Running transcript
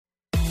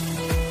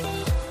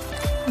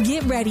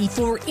Get ready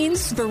for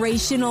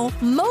inspirational,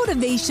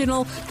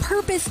 motivational,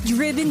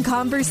 purpose-driven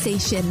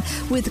conversation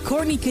with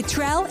Courtney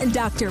Cottrell and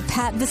Dr.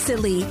 Pat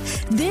Vasili.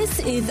 This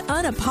is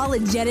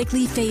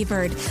Unapologetically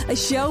Favored, a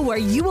show where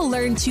you will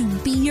learn to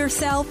be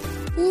yourself,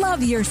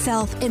 love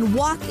yourself, and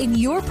walk in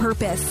your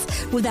purpose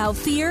without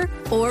fear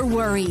or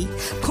worry.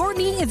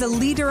 Courtney is a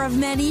leader of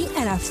many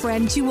and a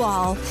friend to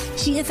all.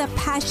 She is a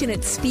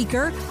passionate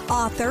speaker,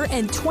 author,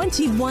 and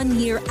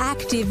 21-year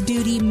active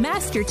duty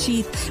Master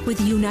Chief with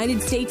the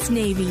United States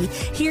Navy,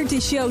 here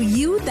to show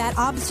you that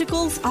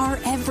obstacles are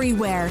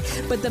everywhere.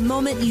 But the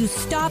moment you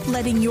stop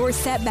letting your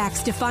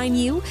setbacks define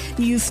you,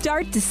 you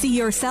start to see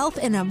yourself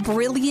in a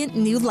brilliant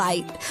new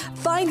light.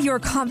 Find your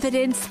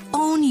confidence,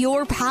 own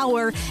your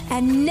power,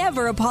 and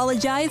never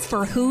apologize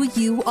for who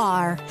you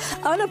are.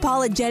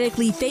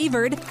 Unapologetically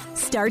Favored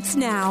starts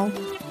now.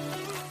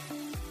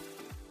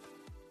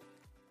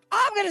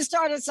 I'm going to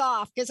start us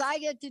off because I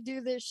get to do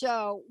this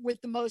show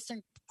with the most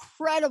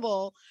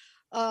incredible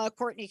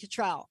Courtney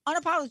Cottrell.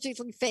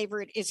 Unapologetically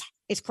Favored is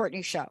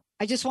Courtney's show.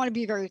 I just want to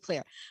be very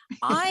clear.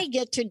 I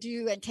get to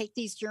do and take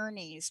these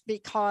journeys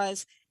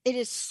because it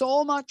is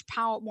so much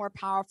more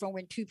powerful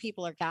when two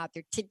people are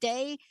gathered.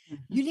 Today,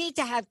 you need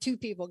to have two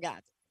people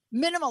gathered,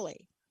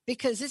 minimally,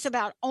 because it's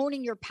about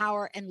owning your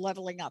power and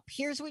leveling up.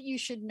 Here's what you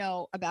should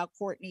know about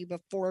Courtney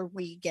before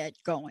we get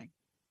going.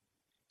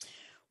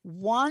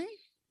 One,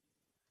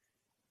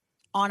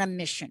 on a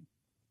mission.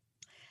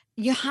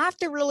 You have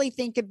to really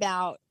think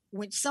about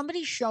when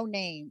somebody's show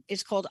name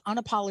is called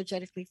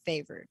Unapologetically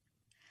Favored,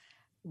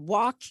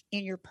 walk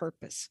in your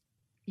purpose.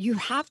 You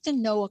have to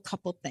know a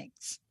couple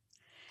things.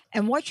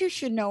 And what you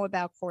should know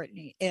about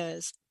Courtney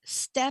is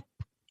step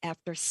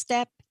after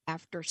step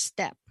after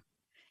step.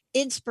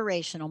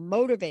 Inspirational,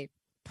 motivated,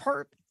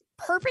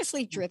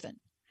 purposely driven.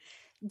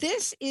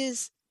 This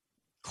is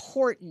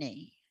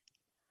Courtney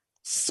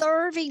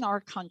serving our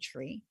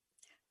country.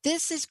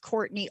 This is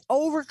Courtney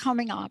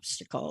overcoming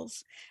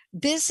obstacles.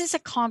 This is a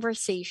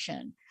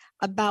conversation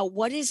about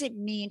what does it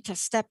mean to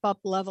step up,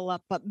 level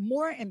up, but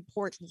more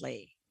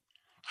importantly,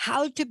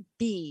 how to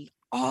be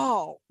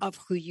all of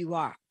who you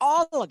are,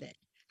 all of it,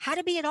 how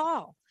to be it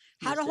all.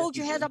 How to hold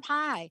your head up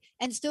high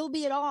and still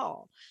be it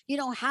all. You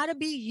know, how to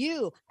be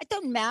you. It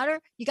doesn't matter.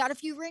 You got a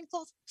few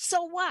wrinkles.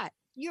 So what?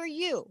 You're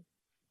you,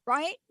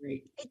 right?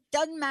 Great. It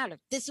doesn't matter.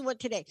 This is what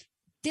today.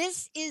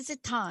 This is a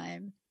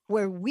time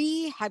where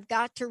we have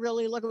got to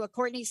really look at what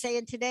Courtney's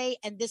saying today.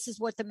 And this is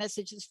what the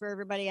message is for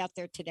everybody out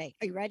there today.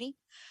 Are you ready?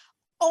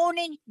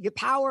 Owning your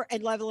power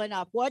and leveling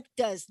up. What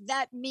does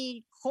that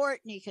mean?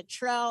 Courtney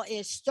Cottrell,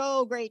 is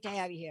so great to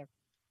have you here.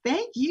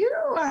 Thank you.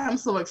 I'm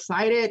so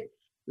excited.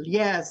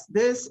 Yes,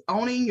 this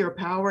owning your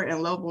power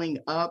and leveling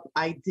up.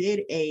 I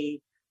did a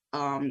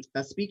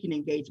speaking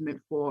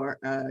engagement for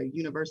a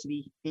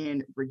university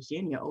in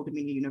Virginia, Old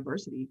Dominion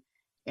University,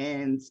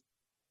 and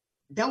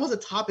that was a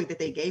topic that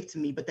they gave to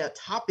me. But that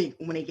topic,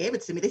 when they gave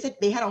it to me, they said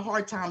they had a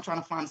hard time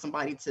trying to find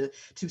somebody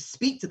to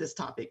speak to this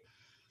topic.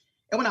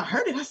 And when I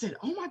heard it, I said,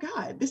 "Oh my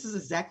God, this is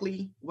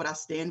exactly what I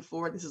stand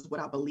for. This is what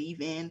I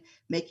believe in: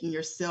 making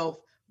yourself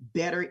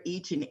better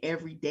each and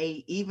every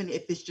day, even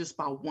if it's just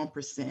by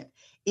 1%.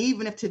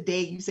 Even if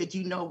today you said,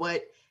 you know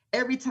what,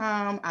 every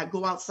time I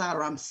go outside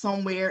or I'm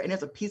somewhere and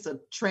there's a piece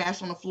of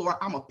trash on the floor,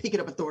 I'm gonna pick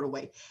it up and throw it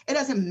away. It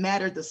doesn't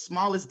matter the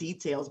smallest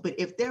details, but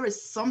if there is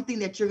something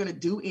that you're gonna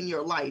do in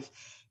your life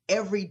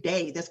every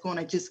day that's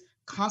gonna just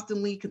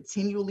constantly,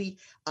 continually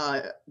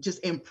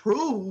just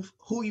improve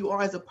who you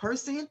are as a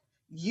person,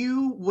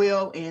 you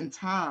will, in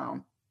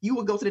time, you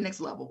will go to the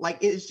next level. Like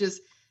it's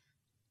just,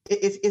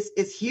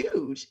 it's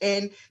huge.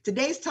 And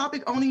today's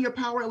topic, owning your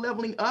power and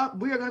leveling up,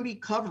 we are going to be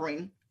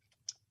covering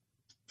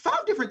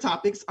 5 different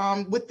topics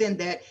within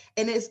that.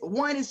 And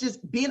one is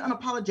just being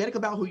unapologetic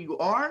about who you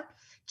are,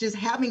 just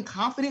having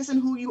confidence in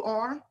who you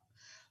are,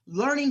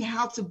 learning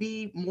how to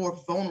be more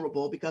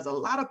vulnerable, because a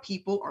lot of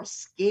people are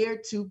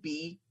scared to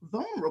be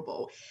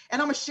vulnerable. And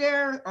I'm gonna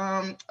share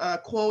a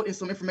quote and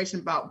some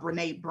information about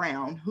Brené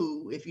Brown,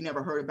 who, if you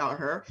never heard about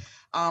her,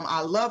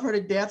 I love her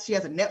to death. She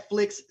has a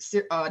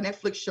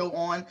Netflix show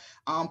on.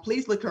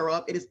 Please look her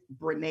up. It is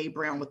Brené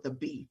Brown with the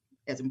B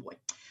as in boy.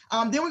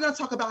 Then we're going to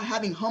talk about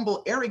having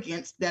humble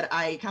arrogance that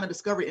I kind of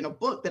discovered in a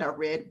book that I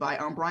read by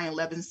Brian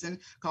Levinson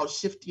called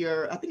Shift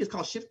Your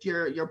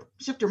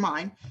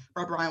Mind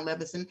by Brian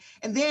Levinson.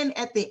 And then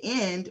at the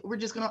end, we're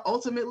just going to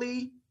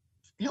ultimately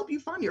help you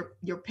find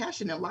your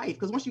passion in life.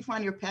 Because once you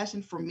find your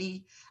passion, for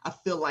me, I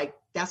feel like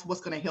that's what's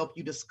going to help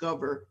you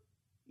discover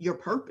your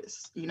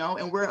purpose, you know,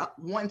 and we're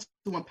wanting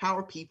to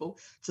empower people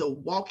to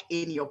walk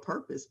in your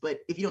purpose.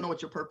 But if you don't know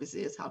what your purpose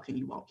is, how can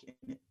you walk in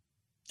it?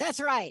 That's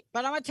right.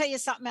 But I'm going to tell you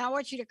something. I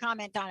want you to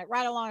comment on it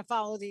right along and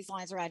follow these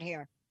lines right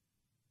here.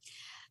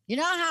 You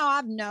know how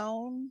I've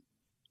known,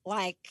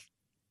 like,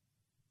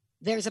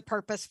 there's a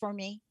purpose for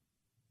me?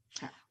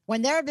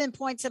 When there have been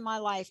points in my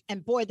life,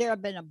 and boy, there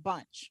have been a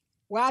bunch,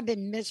 where I've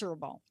been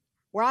miserable,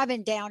 where I've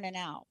been down and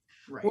out,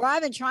 right, where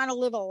I've been trying to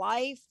live a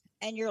life,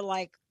 and you're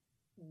like,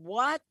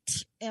 what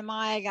am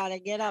I got to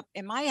get up?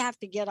 Am I have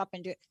to get up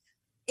and do it?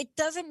 it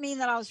doesn't mean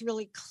that I was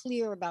really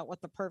clear about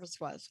what the purpose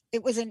was.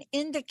 It was an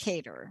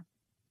indicator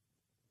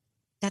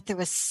that there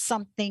was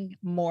something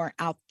more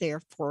out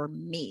there for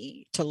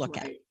me to look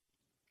at.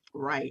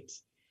 Right.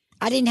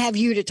 I didn't have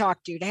you to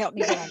talk to help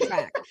me get on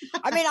track.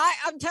 I mean,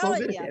 I'm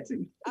telling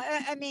you,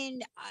 I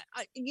mean,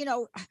 you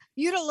know,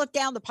 you'd have looked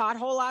down the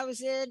pothole I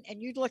was in,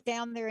 and you'd look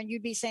down there and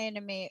you'd be saying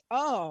to me,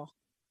 oh,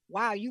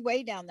 wow, you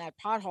way down that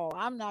pothole.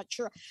 I'm not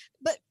sure.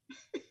 But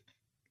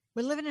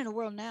we're living in a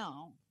world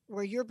now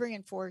where you're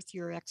bringing forth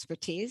your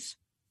expertise.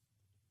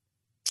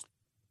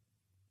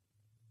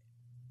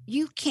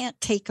 You can't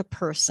take a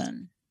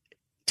person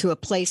to a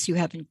place you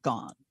haven't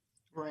gone.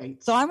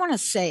 Right. So I want to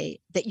say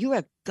that you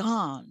have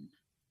gone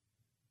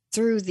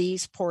through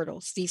these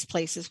portals, these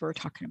places we're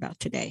talking about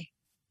today.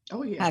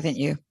 Oh, yes. Haven't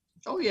you?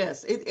 Oh,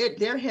 yes. It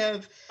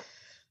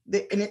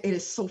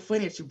is so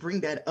funny that you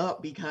bring that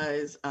up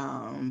because,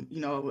 you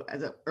know,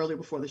 earlier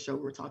before the show,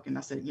 we were talking,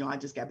 I said, you know, I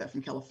just got back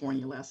from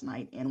California last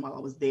night. And while I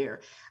was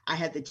there, I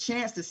had the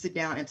chance to sit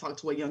down and talk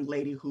to a young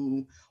lady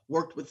who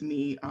worked with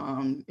me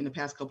in the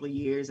past couple of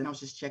years. And I was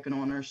just checking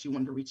on her. She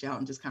wanted to reach out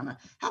and just kind of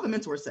have a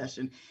mentor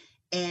session.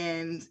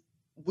 And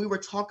we were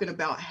talking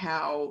about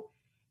how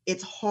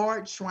it's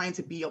hard trying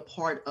to be a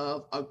part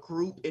of a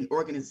group, an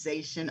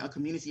organization, a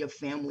community, of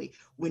family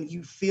when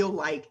you feel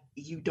like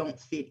you don't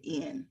fit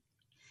in.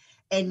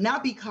 And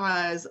not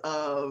because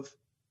of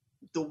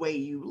the way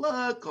you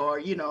look or,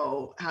 you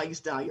know, how you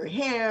style your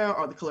hair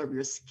or the color of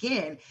your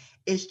skin.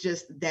 It's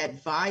just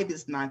that vibe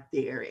is not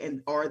there.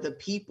 And or the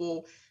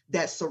people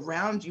that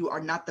surround you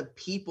are not the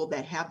people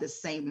that have the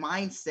same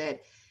mindset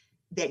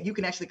that you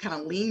can actually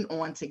kind of lean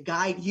on to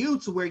guide you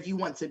to where you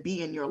want to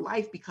be in your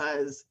life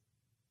because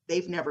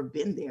they've never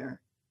been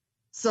there.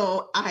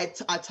 So I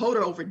told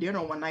her over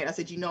dinner one night, I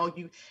said, you know,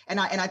 and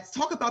I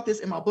talk about this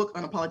in my book,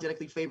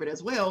 Unapologetically Favored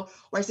as well,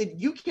 where I said,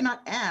 you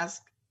cannot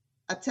ask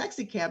a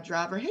taxi cab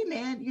driver, hey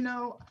man, you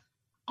know,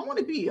 I want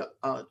to be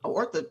a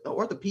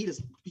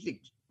orthopedist,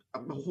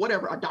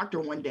 whatever, a doctor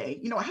one day.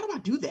 You know, how do I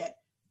do that?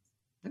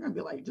 They're gonna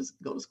be like,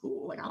 just go to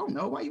school. Like, I don't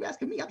know. Why are you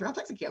asking me? I drive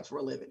taxi cabs for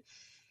a living.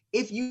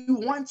 If you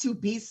want to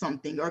be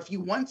something, or if you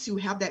want to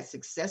have that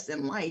success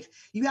in life,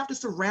 you have to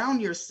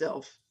surround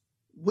yourself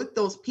with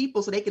those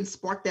people so they can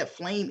spark that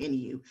flame in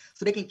you,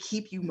 so they can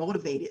keep you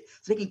motivated,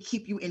 so they can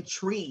keep you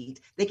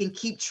intrigued, they can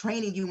keep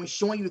training you and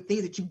showing you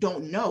things that you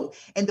don't know.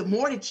 And the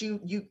more that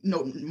you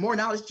know, more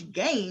knowledge you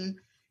gain,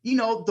 you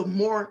know, the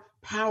more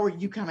power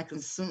you kind of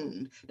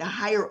consume, the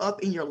higher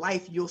up in your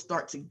life you'll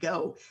start to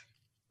go.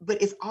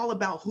 But it's all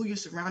about who you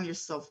surround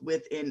yourself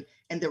with and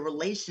the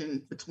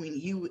relation between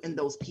you and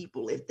those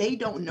people. If they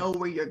don't know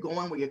where you're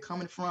going, where you're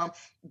coming from,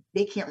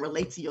 they can't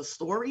relate to your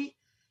story,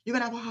 you're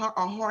going to have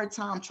a hard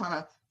time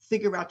trying to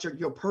figure out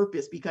your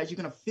purpose because you're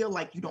going to feel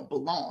like you don't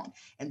belong.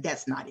 And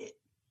that's not it.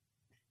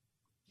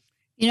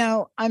 You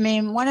know, I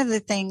mean, one of the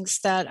things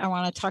that I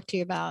want to talk to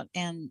you about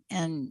and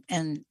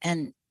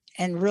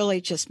really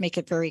just make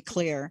it very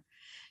clear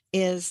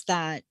is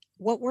that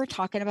what we're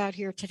talking about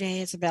here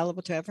today is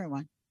available to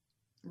everyone.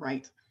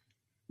 Right.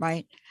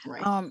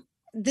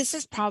 This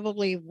is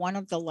probably one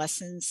of the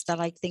lessons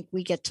that I think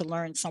we get to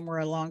learn somewhere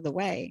along the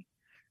way,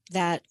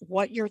 that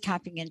what you're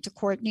tapping into,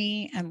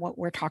 Courtney, and what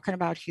we're talking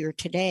about here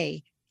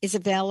today is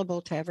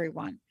available to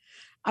everyone.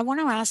 I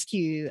want to ask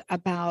you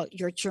about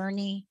your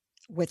journey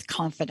with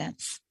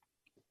confidence.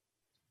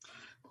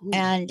 Ooh.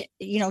 And,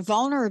 you know,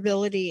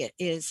 vulnerability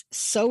is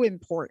so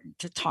important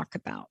to talk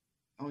about.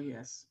 Oh,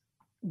 yes.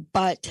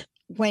 But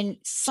when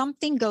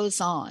something goes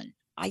on,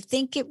 I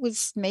think it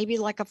was maybe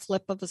like a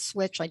flip of a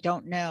switch, I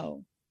don't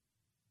know,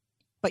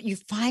 but you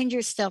find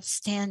yourself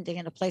standing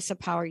in a place of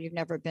power you've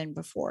never been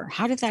before.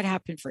 How did that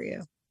happen for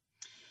you?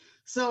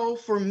 So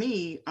for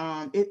me,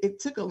 it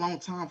took a long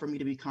time for me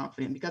to be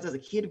confident because as a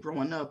kid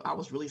growing up, I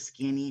was really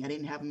skinny. I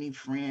didn't have any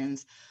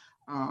friends.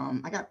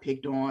 I got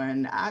picked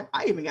on.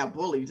 I even got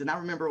bullied. And I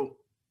remember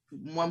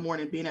one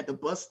morning being at the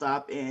bus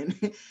stop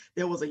and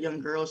there was a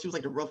young girl. She was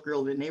like the rough girl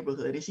in the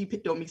neighborhood. And she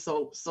picked on me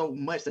so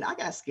much that I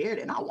got scared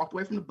and I walked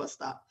away from the bus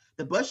stop.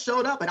 The bus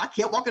showed up and I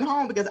kept walking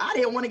home because I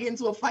didn't want to get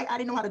into a fight. I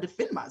didn't know how to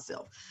defend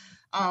myself.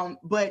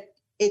 But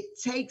it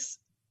takes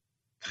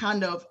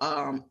kind of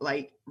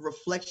like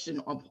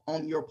reflection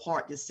on your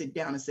part to sit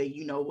down and say,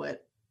 you know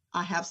what,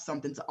 I have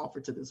something to offer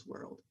to this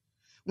world.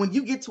 When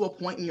you get to a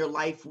point in your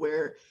life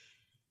where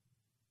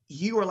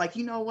you are like,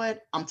 you know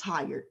what, I'm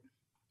tired,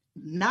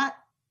 not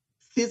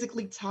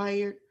physically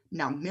tired,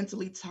 not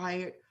mentally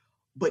tired,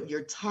 but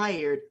you're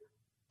tired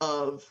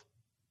of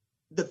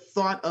the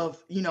thought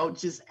of, you know,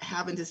 just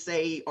having to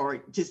say,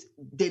 or just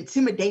the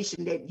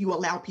intimidation that you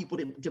allow people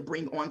to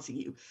bring onto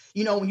you.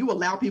 You know, when you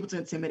allow people to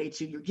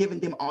intimidate you, you're giving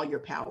them all your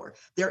power.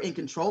 They're in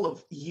control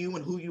of you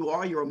and who you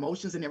are, your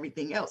emotions and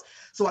everything else.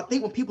 So I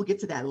think when people get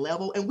to that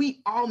level, and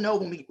we all know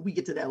when we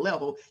get to that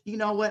level, you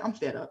know what, I'm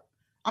fed up.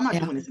 I'm not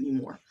doing this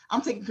anymore.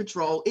 I'm taking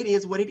control. It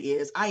is what it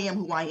is. I am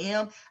who I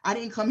am. I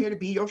didn't come here to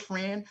be your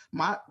friend.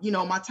 My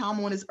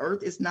time on this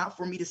earth is not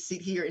for me to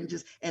sit here and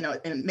just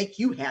and make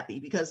you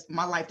happy, because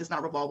my life does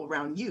not revolve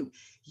around you.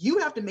 You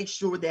have to make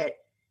sure that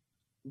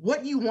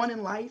what you want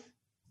in life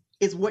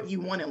is what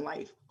you want in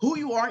life. Who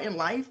you are in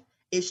life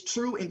is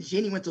true and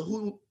genuine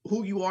to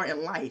who you are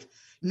in life.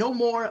 No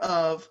more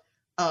of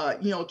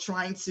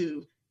trying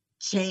to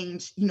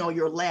change,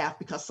 your laugh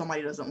because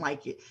somebody doesn't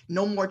like it.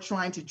 No more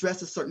trying to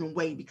dress a certain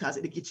way because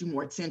it'll get you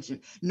more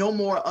attention. No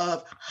more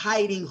of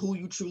hiding who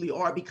you truly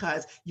are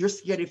because you're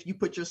scared if you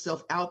put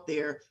yourself out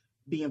there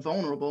being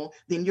vulnerable,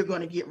 then you're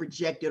going to get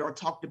rejected or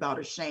talked about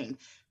or shamed.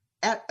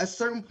 At a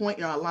certain point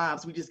in our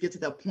lives, we just get to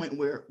that point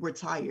where we're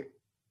tired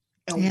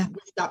and we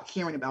stop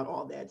caring about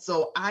all that.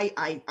 So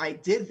I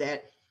did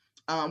that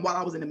while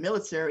I was in the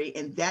military.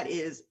 And that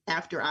is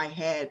after I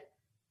had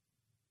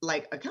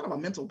like a kind of a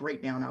mental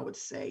breakdown, I would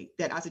say,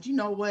 that I said, you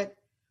know what?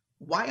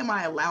 Why am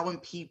I allowing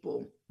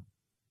people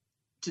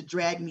to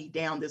drag me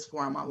down this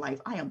far in my life?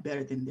 I am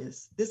better than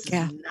this. This is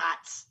not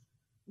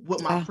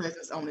what my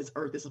presence on this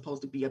earth is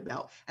supposed to be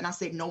about. And I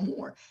said, no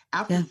more.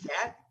 After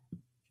that,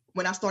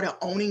 when I started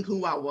owning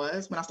who I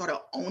was, when I started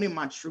owning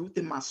my truth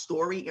and my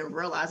story and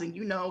realizing,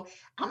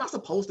 I'm not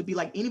supposed to be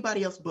like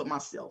anybody else but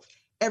myself.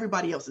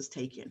 Everybody else is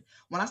taken.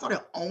 When I started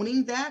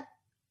owning that,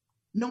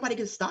 nobody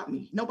could stop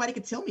me. Nobody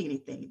could tell me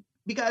anything.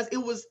 Because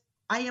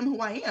I am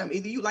who I am.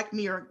 Either you like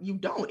me or you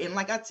don't. And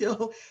like I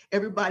tell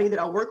everybody that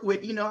I work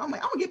with, I'm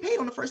like, I'm gonna get paid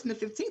on the 1st and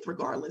the 15th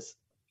regardless.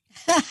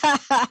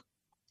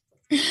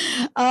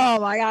 Oh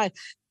my God.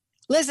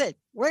 Listen,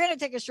 we're going to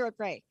take a short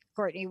break,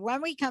 Courtney.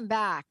 When we come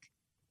back,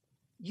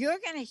 you're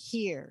going to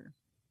hear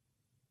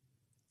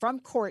from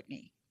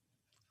Courtney,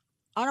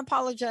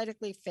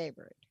 unapologetically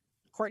favored,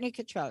 Courtney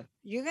Cottrell.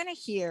 You're going to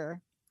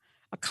hear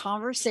a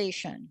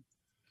conversation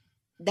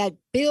that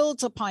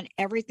builds upon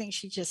everything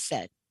she just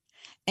said.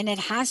 And it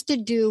has to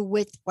do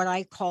with what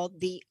I call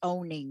the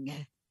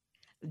owning.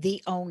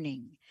 The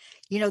owning.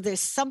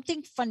 There's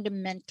something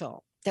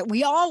fundamental that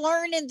we all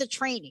learn in the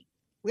training.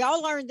 We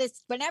all learn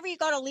this whenever you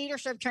go to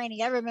leadership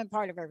training, ever been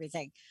part of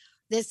everything.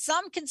 There's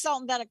some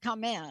consultant that'll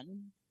come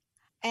in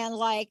and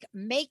like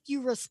make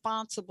you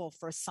responsible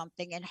for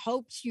something in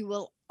hopes you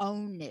will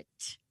own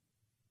it.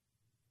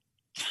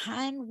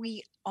 Can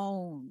we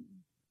own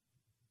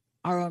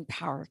our own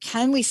power?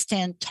 Can we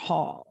stand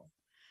tall?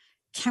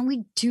 Can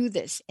we do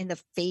this in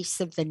the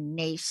face of the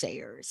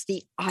naysayers?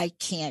 The I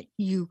can't,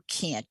 you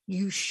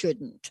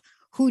shouldn't.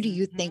 Who do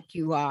you think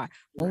you are?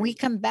 When we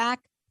come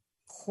back,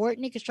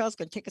 Courtney Cottrell is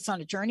going to take us on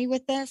a journey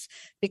with this,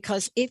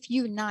 because if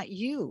you're not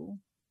you,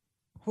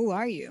 who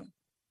are you?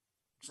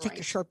 Let's take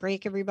a short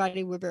break,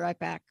 everybody. We'll be right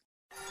back.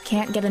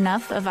 Can't get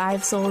enough of I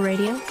Have Soul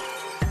Radio?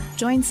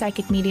 Join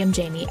psychic medium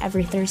Jamie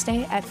every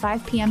Thursday at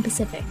 5 p.m.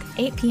 Pacific,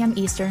 8 p.m.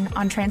 Eastern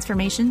on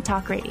Transformation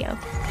Talk Radio.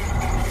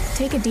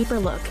 Take a deeper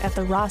look at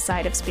the raw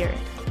side of spirit.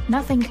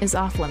 Nothing is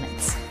off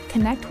limits.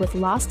 Connect with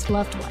lost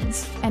loved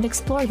ones and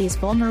explore these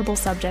vulnerable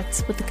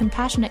subjects with the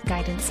compassionate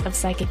guidance of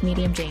psychic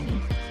medium Jamie.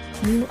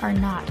 You are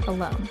not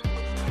alone.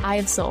 I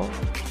Have Soul,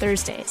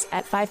 Thursdays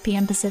at 5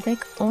 p.m. Pacific,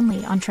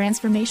 only on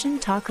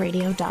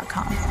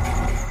TransformationTalkRadio.com.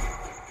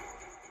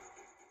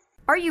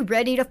 Are you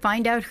ready to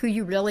find out who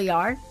you really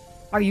are?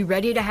 Are you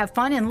ready to have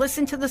fun and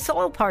listen to the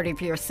soul part of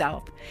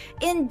yourself?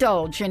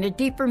 Indulge in a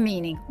deeper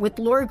meaning with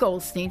Laura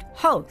Goldstein,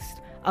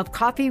 host of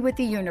Coffee with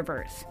the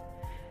Universe.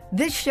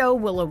 This show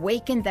will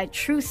awaken that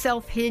true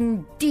self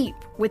hidden deep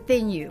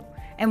within you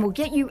and will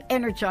get you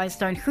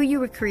energized on who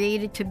you were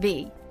created to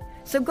be.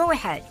 So go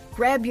ahead,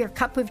 grab your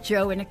cup of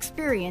joe and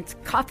experience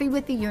Coffee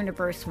with the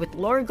Universe with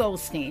Laura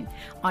Goldstein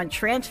on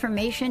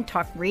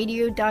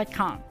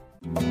TransformationTalkRadio.com.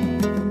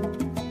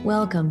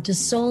 Welcome to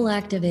Soul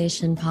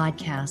Activation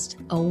Podcast,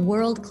 a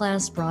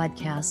world-class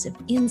broadcast of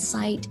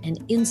insight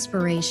and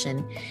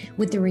inspiration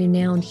with the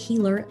renowned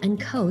healer and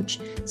coach,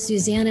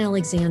 Suzanne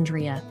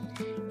Alexandria.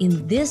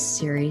 In this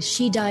series,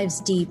 she dives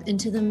deep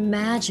into the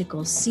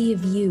magical sea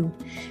of you,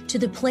 to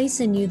the place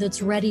in you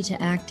that's ready to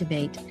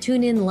activate.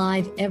 Tune in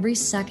live every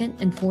second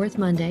and fourth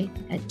Monday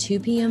at 2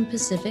 p.m.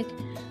 Pacific,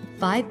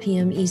 5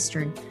 p.m.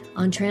 Eastern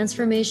on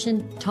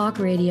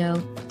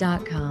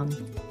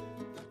TransformationTalkRadio.com.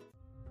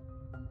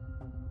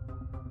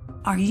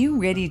 Are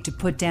you ready to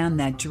put down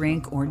that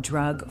drink or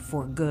drug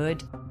for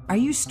good? Are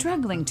you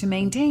struggling to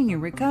maintain your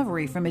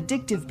recovery from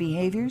addictive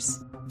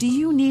behaviors? Do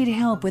you need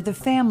help with a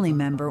family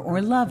member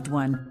or loved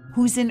one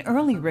who's in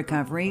early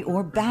recovery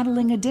or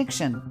battling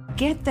addiction?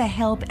 Get the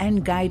help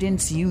and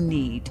guidance you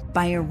need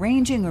by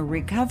arranging a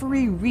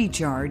Recovery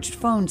Recharged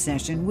phone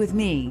session with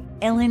me,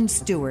 Ellen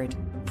Stewart,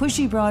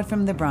 Pushy Broad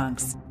from the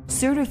Bronx,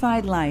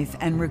 certified life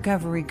and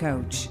recovery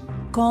coach.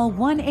 Call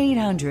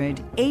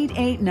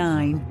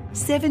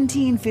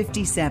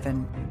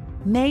 1-800-889-1757.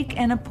 Make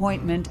an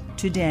appointment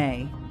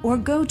today. Or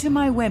go to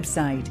my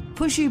website,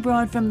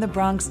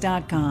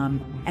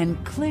 pushybroadfromthebronx.com,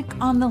 and click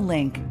on the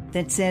link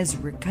that says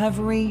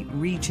Recovery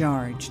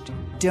Recharged.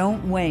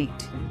 Don't wait.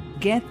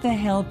 Get the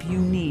help you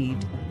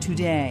need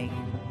today.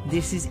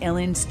 This is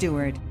Ellen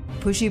Stewart,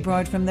 Pushy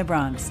Broad from the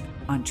Bronx,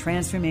 on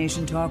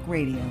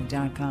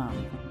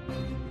TransformationTalkRadio.com.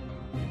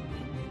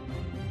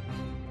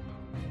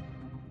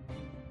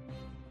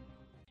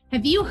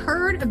 Have you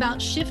heard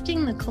about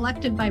shifting the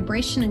collective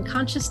vibration and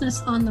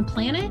consciousness on the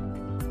planet?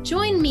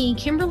 Join me,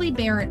 Kimberly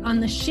Barrett, on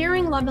the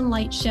Sharing Love and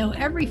Light show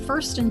every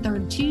first and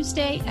third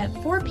Tuesday at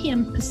 4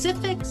 p.m.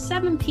 Pacific,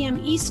 7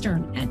 p.m.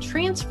 Eastern at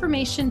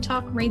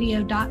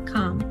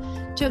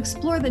transformationtalkradio.com to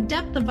explore the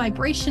depth of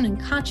vibration and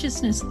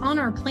consciousness on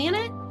our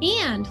planet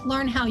and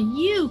learn how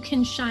you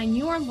can shine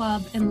your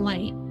love and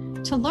light.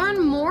 To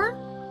learn more,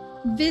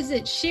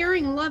 visit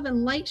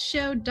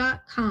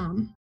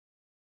sharingloveandlightshow.com.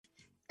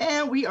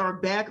 And we are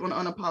back on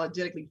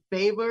Unapologetically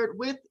Favored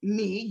with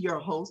me, your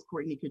host,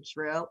 Courtney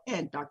Cottrell,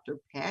 and Dr.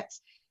 Pat.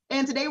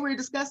 And today we're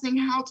discussing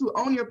how to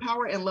own your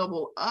power and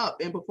level up.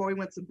 And before we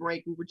went to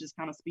break, we were just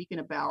kind of speaking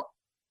about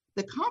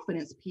the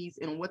confidence piece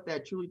and what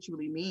that truly,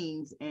 truly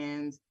means.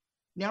 And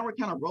now we're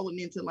kind of rolling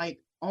into like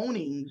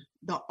owning,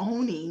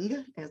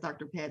 as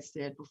Dr. Pat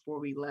said before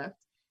we left.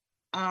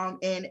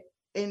 And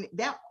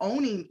that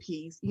owning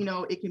piece, you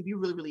know, it can be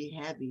really, really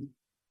heavy.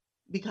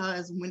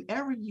 Because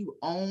whenever you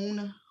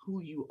own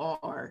who you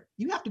are,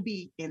 you have to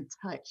be in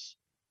touch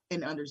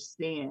and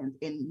understand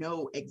and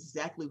know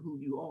exactly who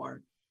you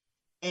are.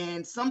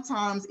 And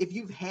sometimes if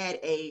you've had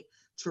a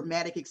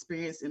traumatic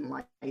experience in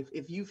life,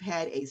 if you've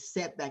had a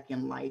setback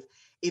in life,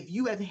 if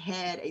you have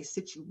had a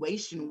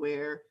situation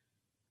where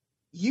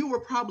you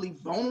were probably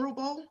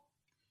vulnerable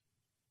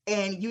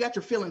and you got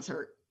your feelings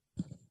hurt,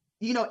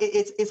 you know,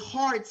 it's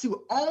hard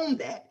to own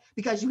that.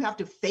 Because you have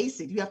to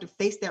face it. You have to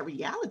face that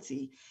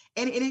reality.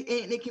 And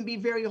it can be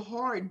very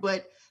hard.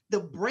 But the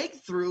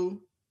breakthrough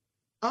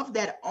of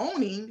that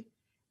owning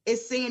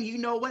is saying, you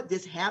know what,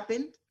 this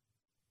happened.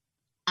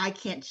 I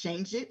can't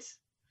change it.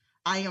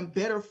 I am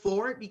better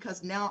for it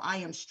because now I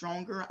am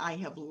stronger. I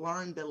have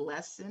learned the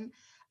lesson.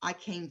 I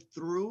came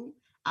through.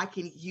 I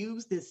can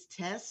use this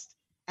test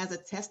as a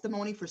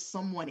testimony for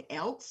someone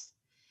else.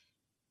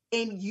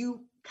 And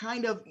you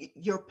kind of,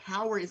 your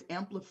power is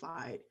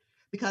amplified.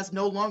 Because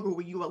no longer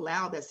will you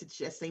allow that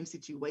same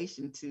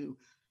situation to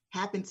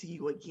happen to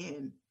you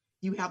again.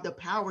 You have the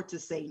power to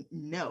say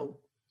no.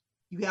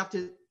 You have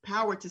the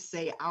power to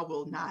say, I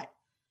will not.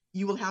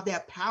 You will have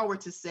that power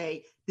to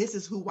say, this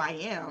is who I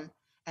am,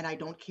 and I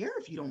don't care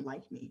if you don't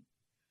like me.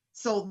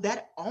 So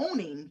that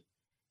owning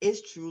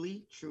is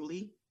truly,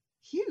 truly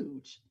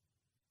huge.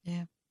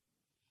 Yeah.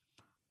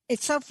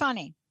 It's so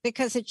funny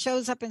because it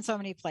shows up in so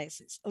many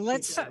places.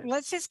 Let's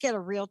just get a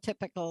real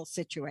typical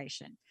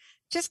situation.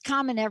 Just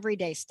common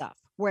everyday stuff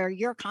where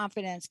your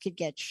confidence could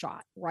get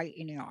shot right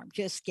in your arm,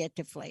 just get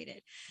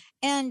deflated.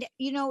 And,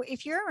 you know,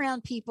 if you're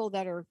around people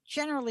that are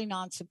generally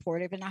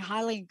non-supportive, and I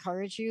highly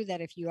encourage you that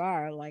if you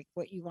are, like,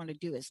 what you want to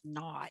do is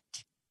not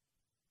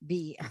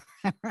be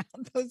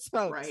around those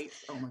folks. Right.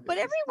 Oh my goodness. But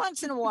every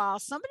once in a while,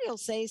 somebody will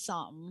say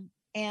something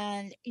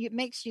and it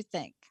makes you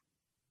think.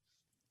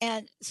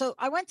 And so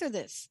I went through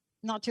this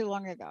not too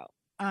long ago.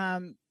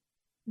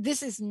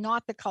 This is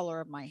not the color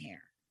of my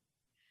hair.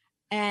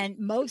 And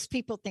most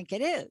people think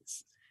it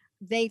is.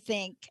 They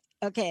think,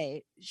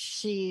 okay,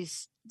 she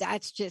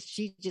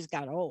just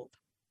got old.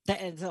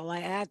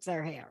 That's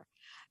her hair.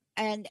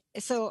 And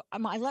so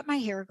I let my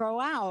hair grow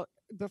out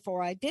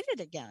before I did it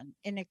again.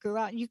 And it grew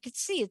out. And you could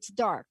see it's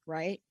dark,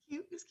 right?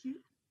 Cute, it's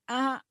cute.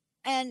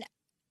 And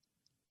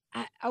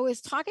I was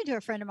talking to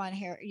a friend of mine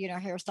here,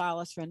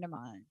 hairstylist friend of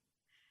mine.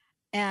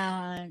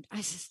 And I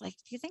was like,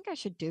 do you think I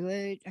should do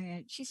it?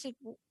 And she said,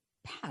 well,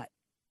 Pat,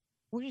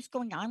 what is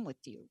going on with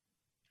you?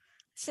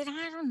 I said,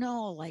 I don't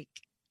know.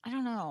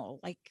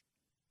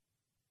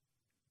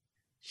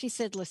 She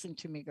said, listen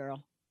to me,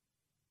 girl.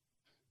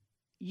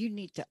 You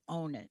need to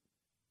own it.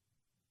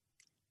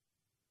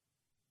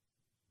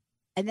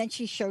 And then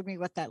she showed me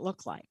what that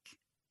looked like.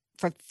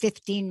 For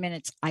 15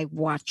 minutes, I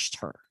watched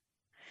her.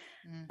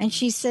 Mm-hmm. And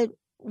she said,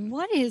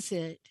 what is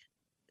it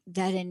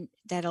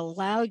that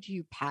allowed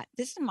you, Pat?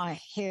 This is my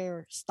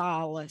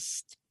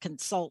hairstylist,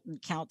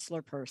 consultant,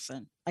 counselor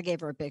person. I gave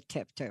her a big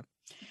tip too.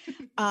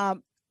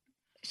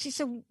 She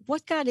said,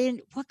 what got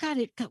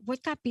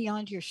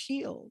beyond your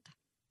shield?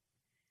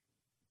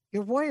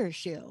 Your warrior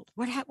shield.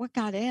 What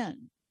got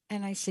in?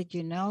 And I said,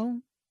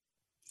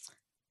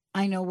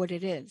 I know what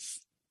it is.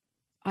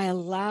 I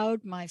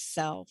allowed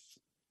myself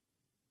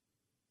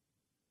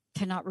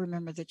to not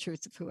remember the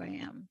truth of who I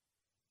am.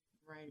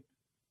 Right.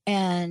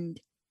 And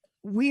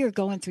we are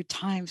going through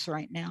times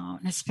right now,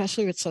 and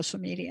especially with social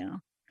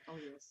media,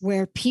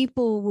 where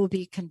people will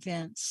be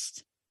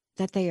convinced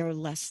that they are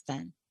less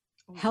than.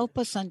 Help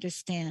us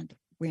understand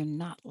we're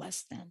not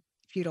less than,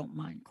 if you don't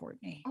mind,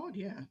 Courtney. Oh,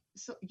 yeah.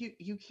 So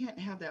you can't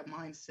have that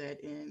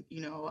mindset. And,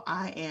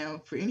 I am,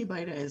 for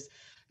anybody that has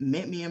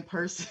met me in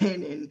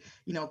person and,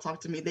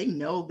 talked to me, they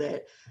know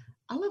that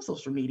I love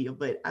social media,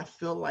 but I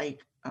feel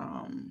like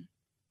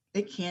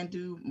it can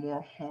do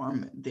more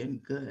harm than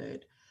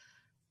good.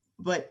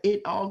 But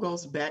it all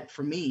goes back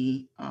for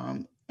me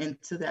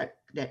into that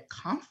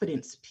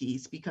confidence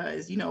piece,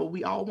 because,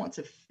 we all want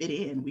to fit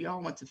in. We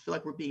all want to feel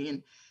like we're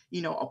being,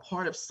 a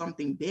part of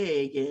something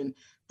big, and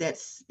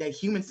that's that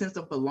human sense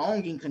of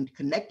belonging,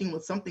 connecting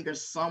with something or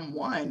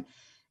someone.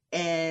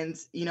 And,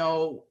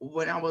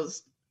 when I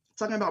was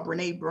talking about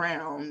Brene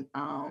Brown,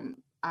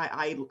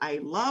 I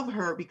love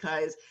her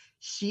because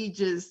she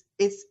just,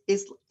 it's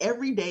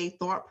everyday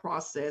thought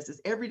process,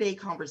 it's everyday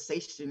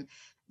conversation,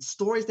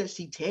 stories that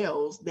she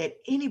tells that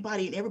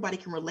anybody and everybody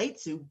can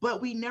relate to,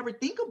 but we never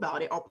think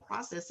about it or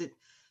process it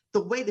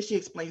the way that she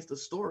explains the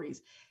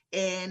stories.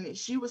 And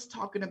she was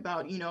talking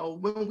about, you know,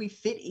 when we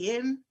fit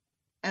in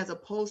as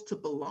opposed to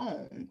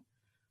belong,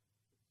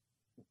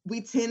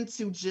 we tend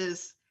to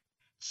just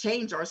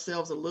change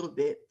ourselves a little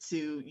bit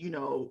to, you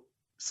know,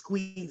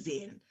 squeeze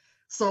in.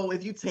 So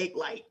if you take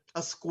like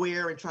a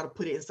square and try to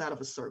put it inside of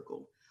a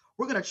circle,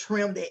 we're going to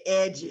trim the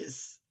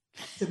edges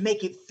to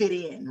make it fit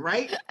in,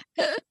 right?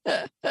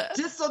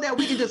 Just so that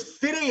we can just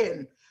fit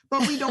in,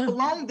 but we don't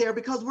belong there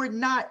because we're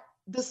not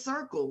the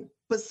circle.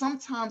 But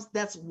sometimes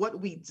that's what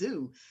we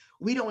do.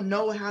 We don't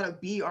know how to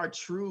be our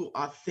true,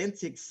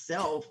 authentic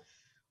self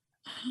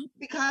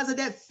because of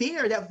that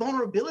fear, that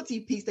vulnerability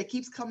piece that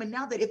keeps coming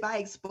out, that if I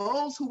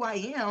expose who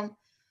I am,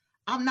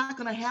 I'm not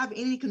going to have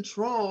any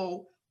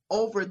control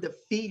over the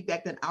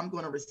feedback that I'm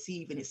going to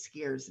receive, and it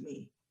scares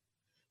me.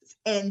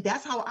 And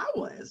that's how I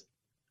was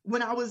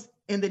when I was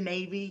in the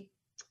Navy,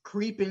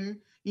 creeping,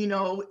 you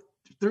know,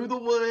 through the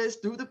woods,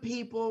 through the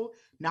people,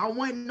 not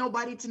wanting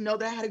nobody to know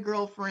that I had a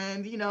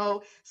girlfriend, you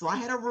know. So I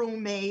had a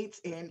roommate,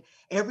 and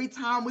every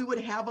time we would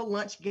have a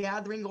lunch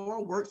gathering or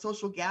a work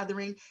social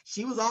gathering,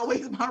 she was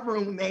always my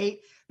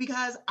roommate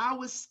because I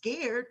was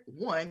scared.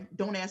 One,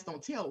 don't ask,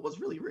 don't tell was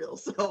really real.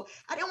 So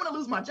I didn't want to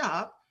lose my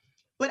job,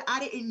 but I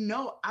didn't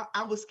know.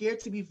 I was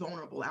scared to be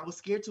vulnerable. I was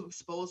scared to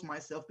expose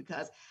myself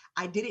because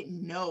I didn't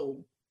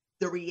know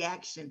the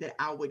reaction that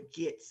I would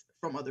get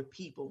from other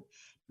people.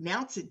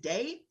 Now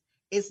today,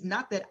 it's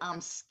not that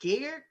I'm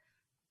scared.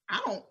 I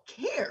don't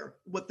care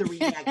what the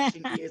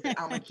reaction is that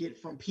I'm gonna get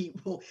from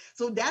people.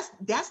 So that's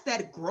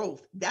that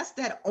growth. That's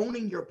that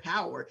owning your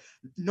power,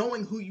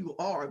 knowing who you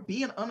are,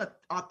 being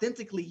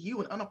authentically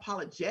you and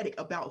unapologetic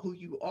about who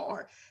you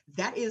are.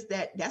 That's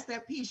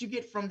that piece you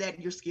get from that.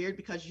 You're scared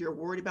because you're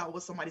worried about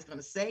what somebody's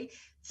gonna say,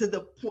 to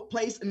the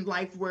place in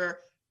life where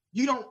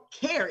you don't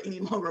care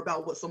any longer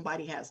about what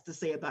somebody has to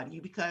say about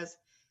you because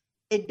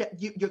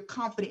you're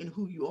confident in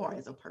who you are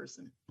as a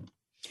person.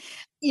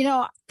 You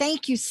know,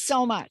 thank you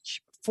so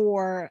much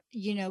for,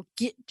 you know,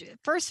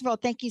 first of all,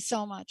 thank you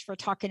so much for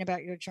talking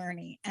about your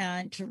journey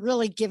and to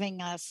really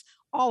giving us,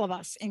 all of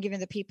us, and giving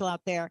the people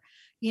out there,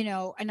 you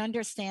know, an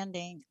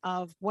understanding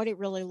of what it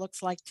really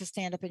looks like to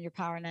stand up in your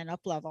power and then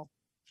up level.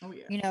 Oh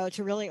yeah. You know,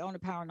 to really own a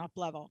power and up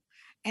level.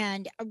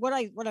 And what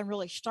I'm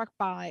really struck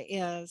by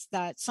is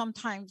that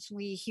sometimes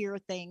we hear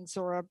things,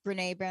 or a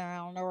Brene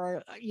Brown,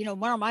 or, you know,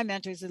 one of my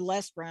mentors is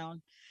Les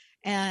Brown.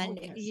 And,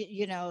 oh, yes.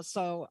 you know,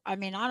 so, I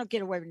mean, I don't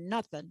get away with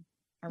nothing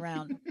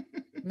around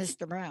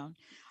Mr. Brown.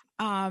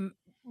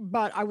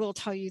 But I will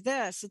tell you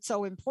this, it's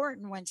so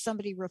important when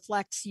somebody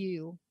reflects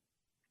you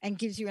and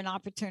gives you an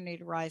opportunity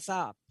to rise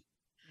up.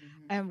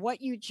 Mm-hmm. And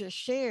what you just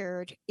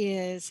shared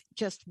is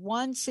just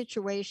one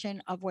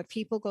situation of what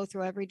people go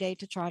through every day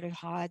to try to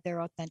hide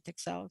their authentic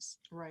selves.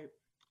 Right.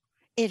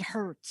 It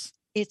hurts.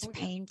 It's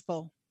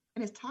painful.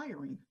 And it's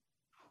tiring.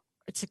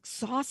 It's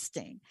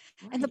exhausting.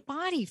 Right. And the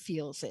body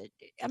feels it.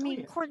 I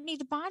mean, Courtney,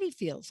 the body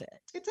feels it.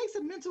 It takes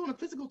a mental and a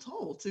physical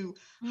toll to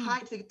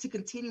hide, to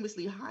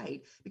continuously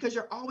hide, because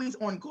you're always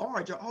on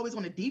guard. You're always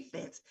on a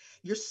defense.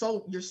 You're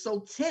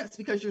so tense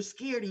because you're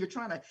scared and you're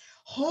trying to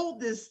hold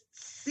this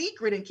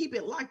secret and keep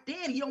it locked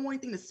in. You don't want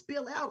anything to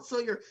spill out.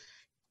 So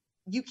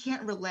you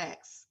can't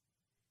relax.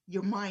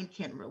 Your mind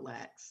can't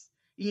relax.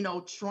 You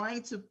know,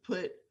 trying to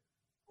put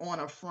on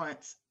a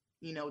front,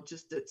 you know,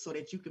 just so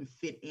that you can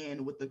fit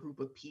in with a group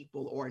of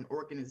people or an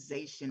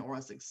organization or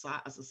a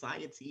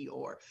society,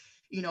 or,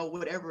 you know,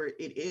 whatever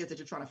it is that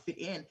you're trying to fit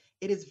in.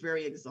 It is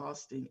very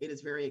exhausting. It is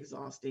very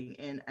exhausting.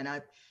 And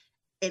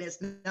it's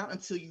not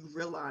until you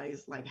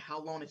realize like how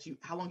long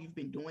you've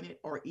been doing it,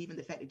 or even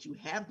the fact that you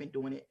have been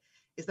doing it,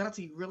 it's not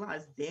until you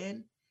realize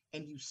then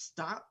and you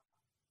stop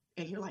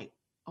and you're like,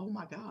 oh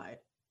my God,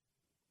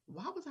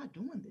 why was I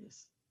doing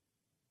this?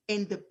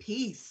 And the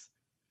peace,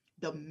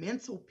 the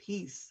mental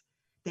peace,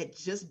 that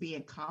just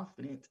being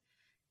confident,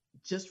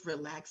 just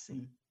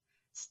relaxing,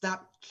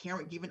 stop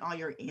giving all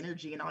your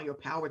energy and all your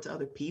power to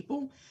other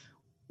people.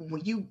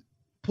 When you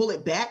pull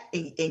it back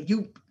and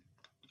you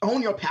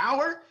own your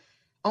power,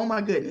 oh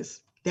my goodness,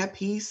 that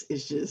peace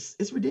is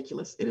just, it's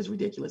ridiculous. It is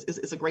ridiculous.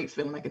 It's a great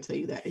feeling. I can tell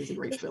you that. It's a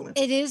great feeling.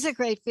 It is a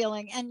great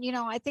feeling. And, you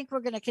know, I think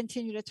we're going to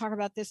continue to talk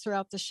about this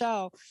throughout the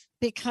show,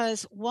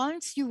 because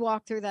once you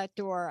walk through that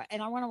door,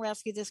 and I want to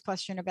ask you this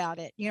question about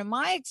it. You know,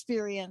 my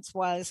experience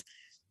was,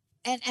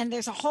 and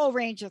there's a whole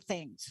range of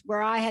things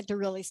where I had to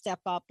really step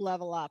up,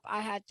 level up.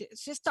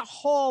 It's just a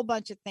whole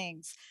bunch of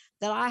things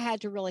that I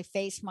had to really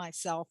face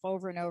myself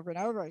over and over and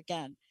over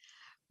again.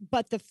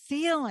 But the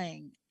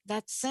feeling,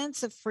 that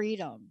sense of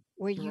freedom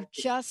where you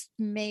just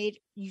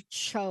you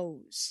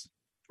chose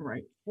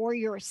for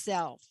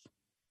yourself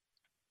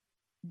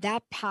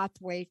that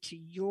pathway to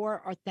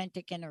your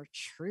authentic inner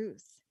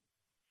truth.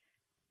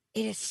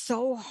 It is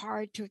so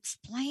hard to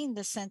explain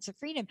the sense of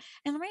freedom.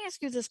 And let me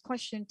ask you this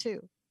question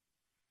too.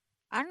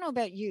 I don't know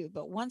about you,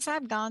 but once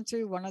I've gone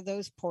through one of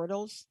those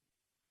portals,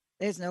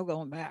 There's no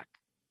going back.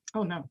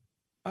 Oh no.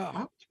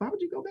 Why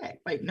would you go back?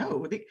 Like,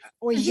 no.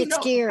 Or you get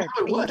scared.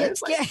 You get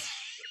scared. Like,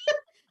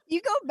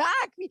 You go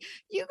back.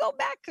 You go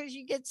back because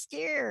you get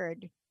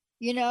scared.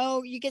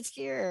 You get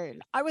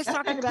scared. I was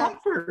talking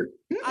about comfort.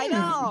 I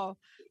know.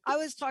 I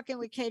was talking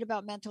with Kate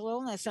about mental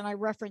illness, and I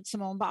referenced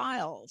Simone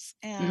Biles.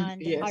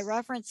 And Yes. I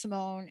referenced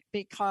Simone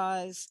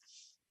because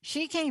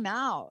she came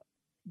out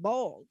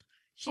bold.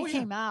 She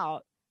came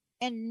out.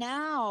 And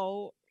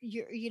now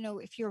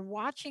if you're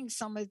watching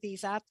some of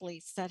these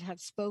athletes that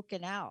have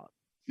spoken out,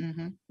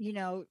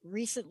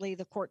 recently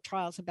the court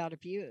trials about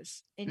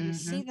abuse, and you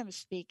see them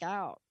speak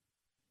out.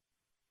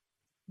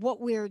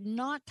 What we're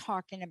not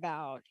talking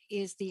about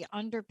is the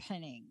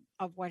underpinning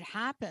of what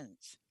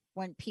happens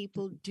when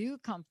people do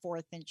come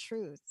forth in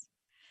truth.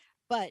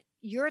 But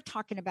you're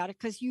talking about it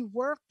because you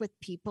work with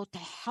people to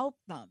help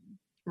them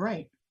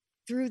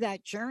through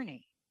that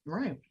journey.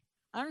 Right.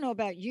 I don't know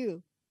about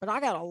you, but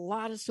I got a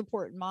lot of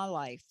support in my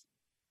life.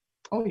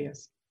 Oh,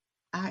 yes.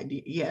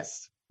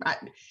 Yes.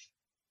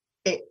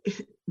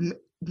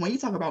 When you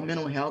talk about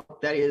mental health,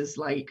 that is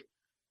like,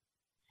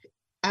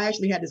 I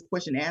actually had this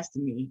question asked to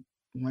me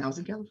when I was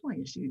in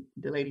California.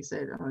 The lady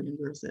said, young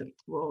girl said,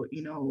 well,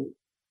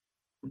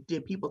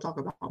 did people talk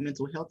about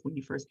mental health when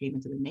you first came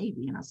into the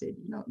Navy? And I said,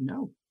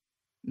 no,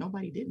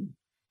 nobody didn't.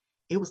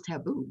 It was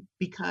taboo,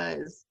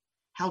 because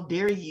how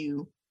dare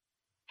you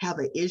have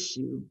an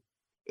issue?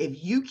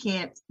 If you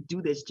can't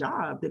do this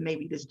job, then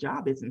maybe this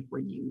job isn't for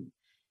you.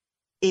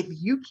 If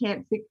you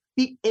can't fix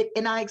it,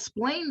 and I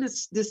explained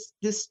this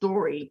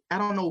story. I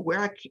don't know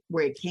where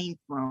it came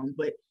from,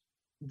 but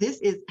this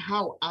is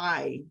how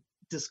I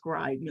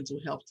describe mental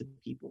health to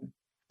people.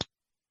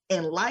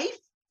 In life,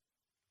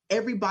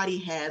 everybody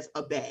has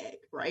a bag,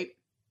 right?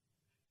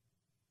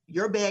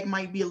 Your bag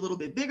might be a little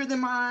bit bigger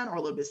than mine or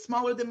a little bit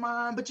smaller than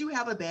mine, but you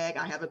have a bag,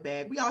 I have a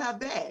bag, we all have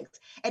bags.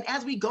 And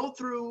as we go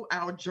through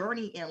our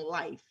journey in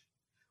life,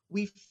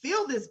 we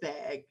fill this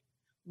bag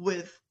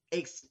with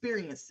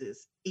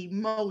experiences,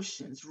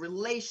 emotions,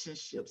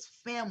 relationships,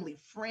 family,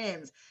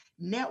 friends,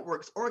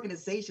 networks,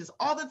 organizations,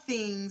 all the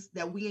things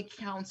that we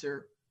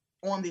encounter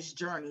on this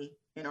journey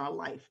in our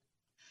life.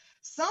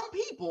 Some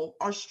people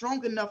are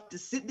strong enough to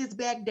sit this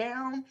bag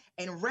down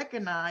and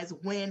recognize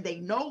when they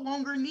no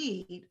longer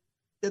need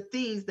the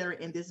things that are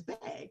in this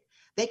bag.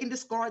 They can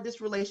discard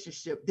this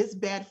relationship, this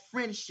bad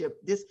friendship,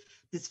 this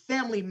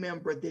family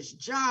member, this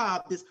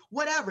job, this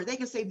whatever. They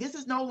can say, this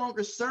is no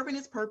longer serving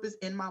its purpose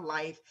in my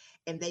life.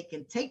 And they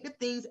can take the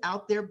things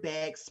out their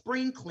bag,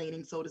 spring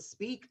cleaning, so to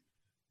speak,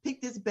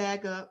 pick this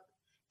bag up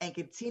and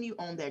continue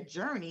on that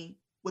journey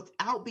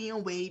without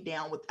being weighed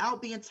down,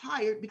 without being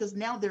tired, because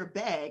now their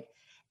bag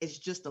is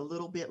just a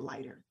little bit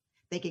lighter.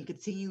 They can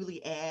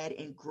continually add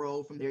and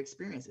grow from their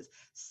experiences.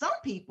 Some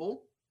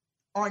people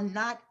are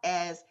not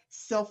as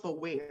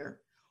self-aware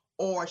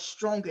or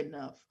strong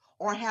enough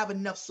or have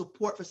enough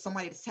support for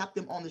somebody to tap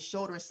them on the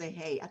shoulder and say,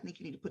 hey, I think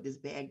you need to put this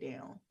bag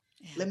down.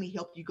 Yeah. Let me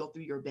help you go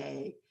through your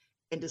bag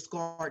and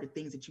discard the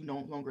things that you no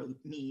longer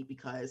need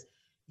because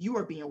you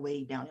are being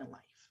weighed down in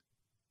life.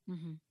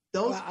 Mm-hmm.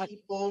 Those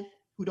people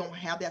who don't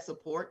have that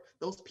support,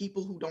 those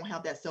people who don't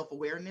have that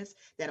self-awareness,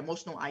 that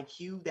emotional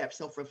IQ, that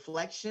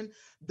self-reflection,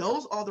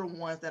 those are the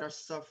ones that are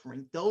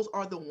suffering. Those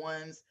are the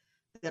ones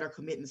that are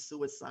committing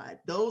suicide.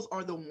 Those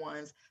are the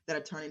ones that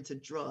are turning to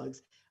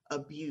drugs,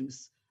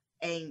 abuse,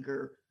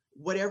 anger,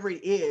 whatever it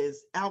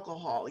is,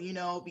 alcohol,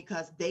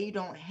 because they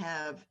don't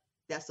have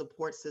that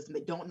support system.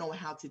 They don't know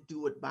how to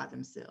do it by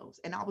themselves.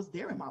 And I was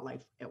there in my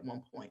life at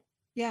one point.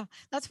 Yeah,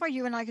 that's why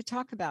you and I could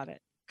talk about it.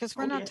 Because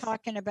we're not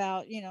talking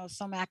about,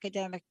 some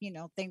academic,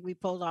 thing we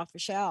pulled off the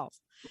shelf.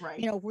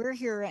 Right. We're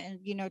here and,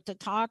 to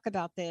talk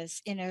about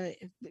this in a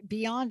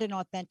beyond an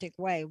authentic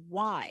way.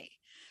 Why?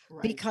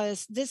 Right.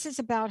 Because this is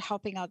about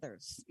helping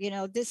others.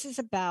 This is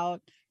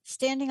about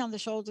standing on the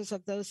shoulders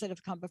of those that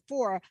have come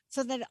before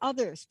so that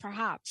others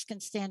perhaps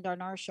can stand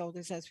on our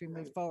shoulders as we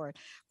move forward.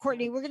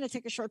 Courtney, we're going to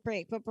take a short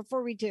break. But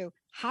before we do,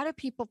 how do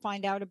people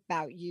find out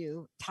about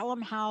you? Tell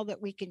them how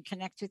that we can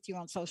connect with you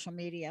on social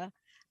media.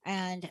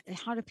 And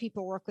how do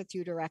people work with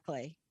you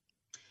directly?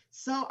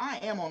 So I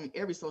am on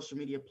every social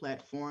media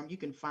platform. You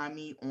can find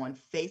me on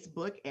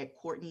Facebook at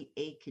Courtney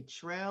A.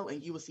 Cottrell,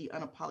 and you will see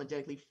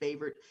Unapologetically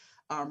Favored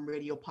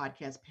radio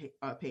podcast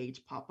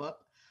page pop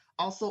up.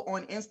 Also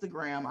on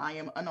Instagram, I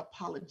am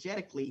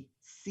Unapologetically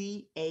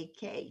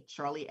CAK,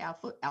 Charlie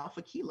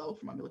Alpha Kilo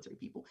for my military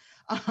people.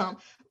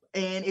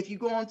 And if you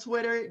go on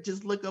Twitter,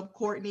 just look up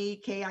Courtney,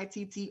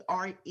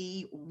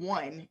 KITTRE1,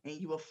 and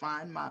you will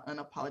find my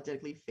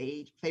Unapologetically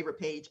favorite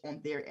page on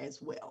there as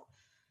well.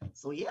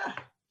 So, yeah.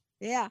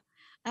 Yeah.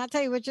 And I'll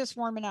tell you, we're just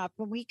warming up.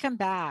 When we come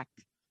back,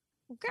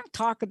 we're going to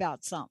talk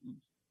about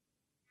something.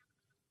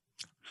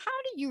 How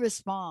do you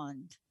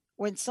respond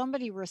when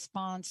somebody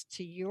responds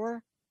to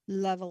your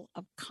level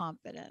of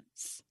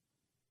confidence?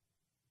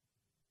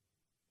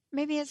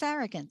 Maybe as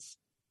arrogance.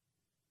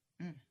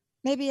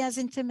 Maybe as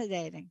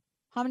intimidating.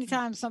 How many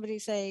times somebody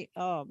say,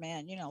 oh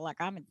man,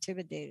 like I'm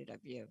intimidated of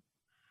you.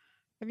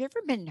 Have you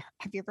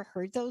ever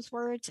heard those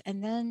words?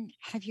 And then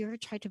have you ever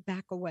tried to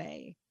back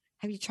away?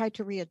 Have you tried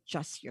to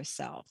readjust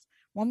yourself?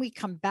 When we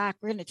come back,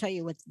 we're going to tell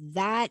you what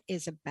that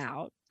is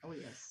about. Oh,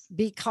 yes.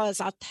 Because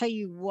I'll tell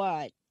you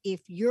what,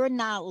 if you're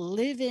not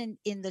living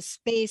in the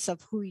space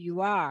of who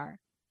you are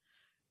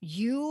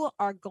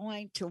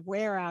going to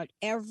wear out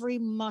every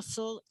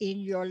muscle in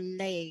your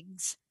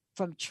legs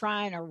from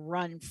trying to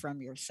run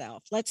from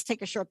yourself. Let's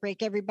take a short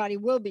break, everybody.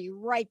 We'll be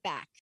right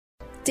back.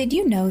 Did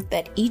you know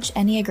that each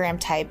Enneagram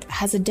type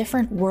has a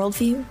different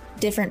worldview,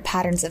 different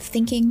patterns of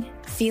thinking,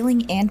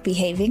 feeling, and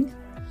behaving?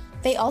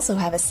 They also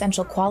have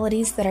essential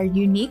qualities that are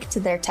unique to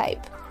their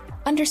type.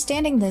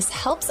 Understanding this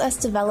helps us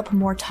develop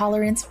more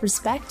tolerance,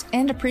 respect,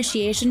 and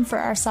appreciation for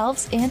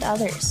ourselves and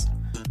others.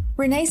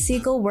 Renee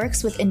Siegel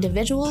works with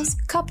individuals,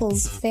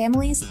 couples,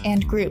 families,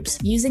 and groups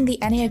using the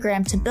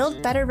Enneagram to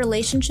build better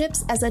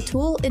relationships as a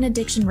tool in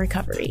addiction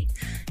recovery.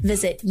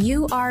 Visit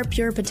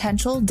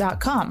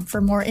yourpurepotential.com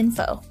for more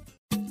info.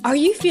 Are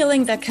you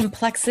feeling the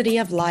complexity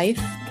of life?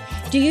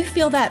 Do you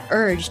feel that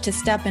urge to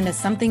step into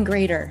something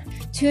greater?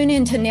 Tune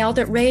in to Nailed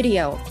It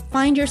Radio.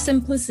 Find your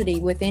simplicity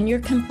within your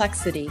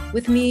complexity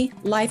with me,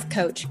 life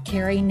coach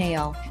Carrie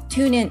Nail.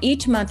 Tune in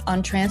each month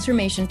on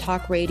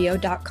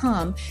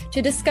TransformationTalkRadio.com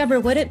to discover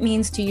what it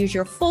means to use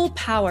your full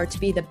power to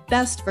be the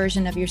best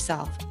version of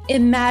yourself.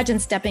 Imagine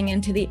stepping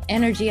into the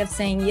energy of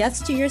saying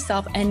yes to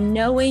yourself and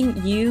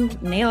knowing you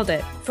nailed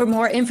it. For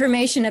more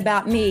information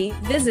about me,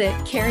 visit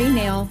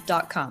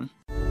CarrieNail.com.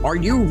 Are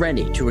you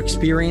ready to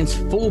experience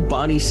full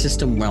body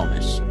system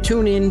wellness?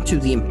 Tune in to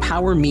the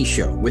Empower Me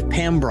Show with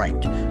Pam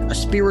Bright, a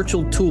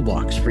spiritual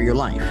toolbox for your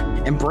life.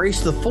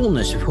 Embrace the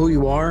fullness of who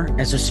you are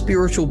as a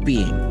spiritual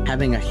being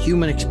having a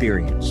human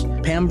experience.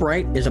 Pam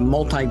Bright is a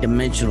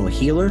multidimensional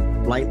healer,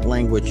 light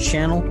language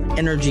channel,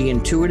 energy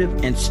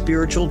intuitive, and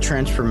spiritual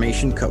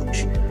transformation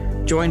coach.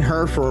 Join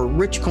her for a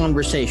rich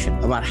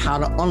conversation about how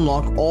to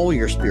unlock all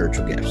your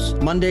spiritual gifts.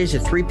 Mondays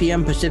at 3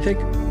 p.m. Pacific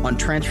on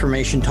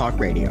Transformation Talk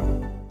Radio.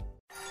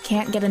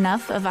 Can't get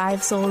enough of I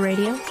Have Soul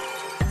Radio?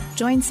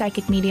 Join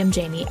Psychic Medium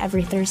Jamie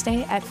every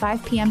Thursday at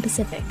 5 p.m.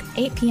 Pacific,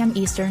 8 p.m.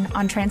 Eastern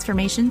on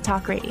Transformation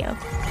Talk Radio.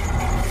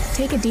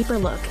 Take a deeper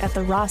look at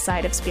the raw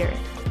side of spirit.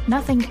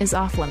 Nothing is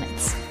off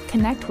limits.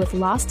 Connect with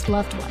lost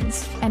loved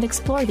ones and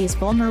explore these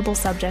vulnerable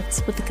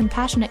subjects with the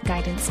compassionate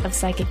guidance of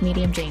Psychic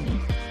Medium Jamie.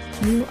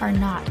 You are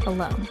not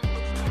alone.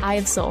 I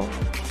Have Soul,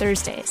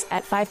 Thursdays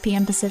at 5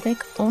 p.m. Pacific,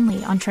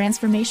 only on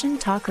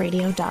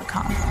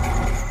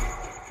TransformationTalkRadio.com.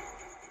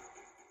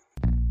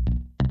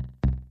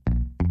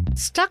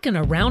 Stuck in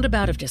a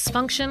roundabout of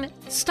dysfunction?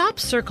 Stop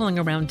circling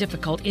around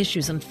difficult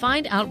issues and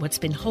find out what's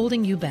been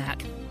holding you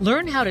back.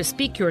 Learn how to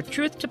speak your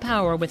truth to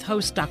power with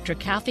host Dr.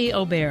 Kathy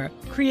Obear.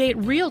 Create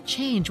real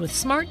change with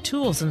smart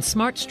tools and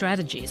smart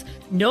strategies.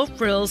 No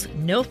frills,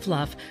 no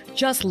fluff,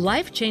 just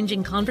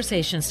life-changing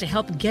conversations to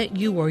help get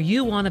you where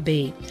you want to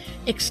be.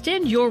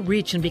 Extend your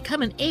reach and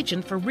become an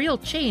agent for real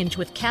change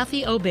with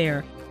Kathy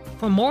Obear.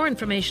 For more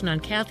information on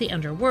Kathy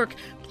and her work,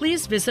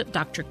 please visit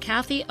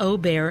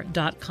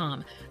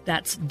drkathyobear.com.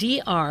 That's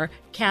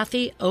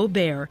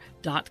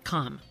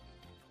drkathyobear.com.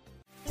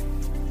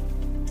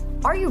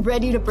 Are you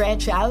ready to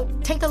branch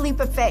out? Take a leap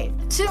of faith.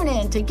 Tune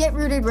in to Get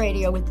Rooted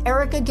Radio with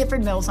Erica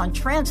Gifford Mills on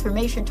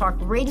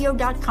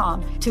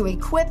TransformationTalkRadio.com to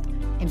equip,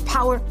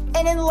 empower,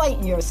 and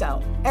enlighten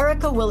yourself.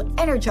 Erica will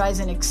energize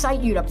and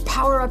excite you to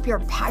power up your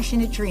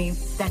passionate dream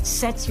that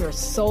sets your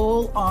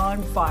soul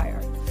on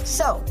fire.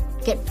 So,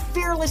 get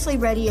fearlessly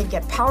ready and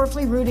get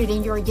powerfully rooted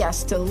in your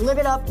yes to live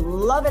it up,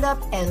 love it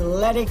up, and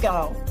let it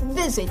go.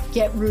 Visit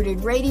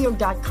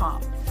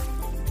GetRootedRadio.com.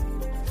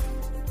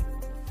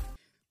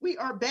 We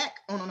are back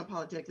on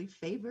Unapologetically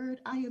Favored.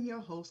 I am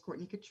your host,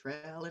 Courtney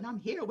Cottrell, and I'm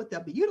here with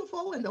the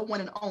beautiful and the one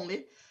and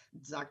only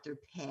Dr.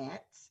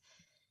 Pat.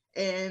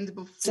 And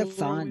before so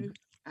fun.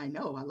 I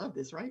know, I love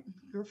this, right?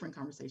 Girlfriend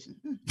conversation.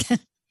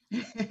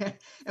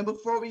 And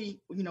before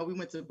we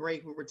went to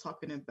break, we were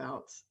talking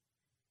about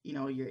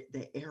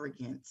the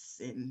arrogance,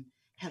 and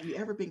have you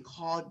ever been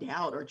called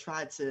out or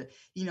tried to,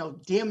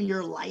 dim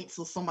your light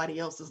so somebody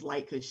else's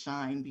light could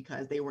shine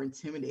because they were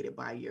intimidated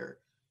by your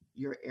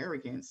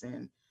arrogance?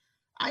 And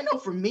I know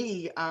for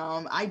me,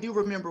 I do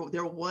remember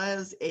there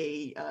was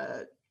a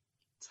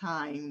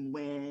time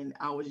when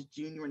I was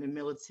junior in the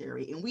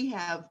military, and we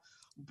have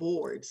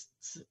boards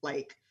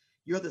like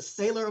you're the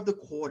sailor of the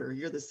quarter,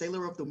 you're the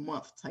sailor of the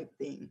month type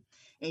thing,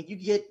 and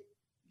you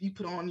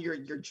put on your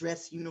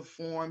dress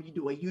uniform, you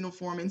do a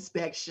uniform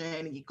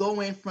inspection, and you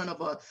go in front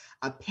of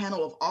a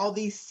panel of all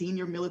these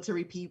senior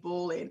military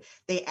people, and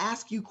they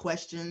ask you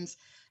questions,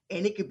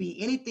 and it could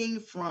be anything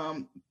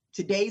from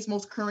today's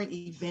most current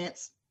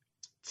events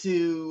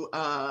to,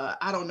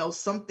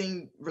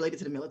 something related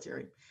to the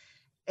military.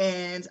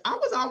 And I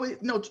was always,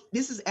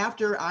 this is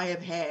after I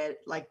have had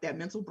like that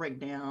mental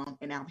breakdown,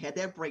 and I've had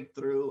that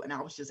breakthrough, and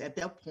I was just at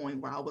that point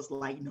where I was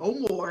like, no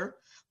more,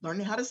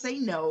 learning how to say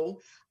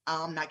no.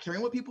 Not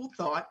caring what people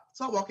thought.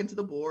 So I walk into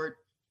the board,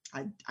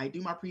 I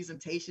do my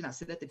presentation, I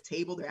sit at the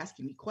table, they're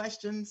asking me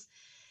questions.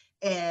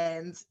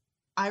 And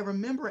I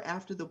remember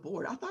after the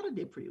board, I thought I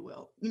did pretty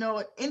well.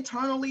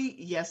 Internally,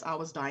 yes, I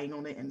was dying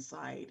on the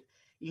inside.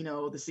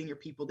 the senior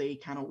people, they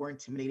kind of were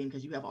intimidating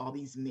because you have all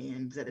these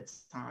men, because at the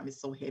time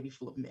it's so heavy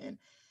full of men.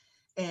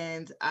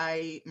 And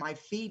my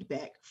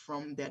feedback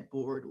from that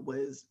board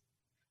was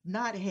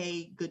not,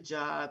 hey, good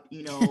job,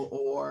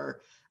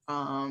 or,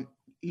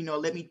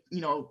 let me,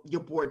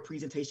 your board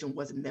presentation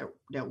wasn't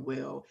that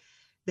well.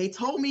 They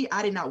told me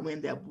I did not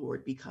win that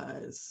board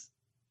because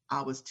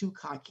I was too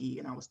cocky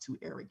and I was too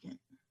arrogant.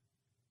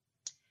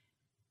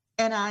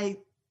 And I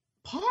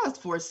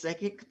paused for a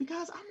second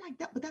because I'm like,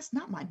 but that's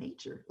not my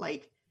nature.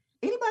 Like,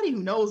 anybody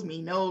who knows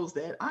me knows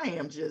that I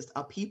am just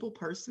a people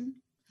person.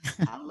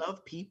 I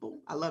love people.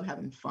 I love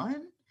having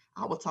fun.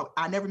 I will talk.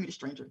 I never meet a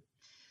stranger.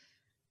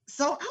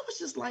 So I was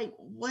just like,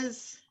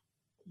 was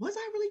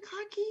I really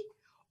cocky,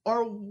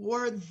 or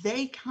were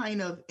they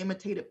kind of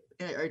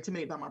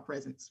intimidated by my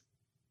presence?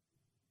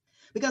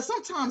 Because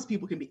sometimes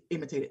people can be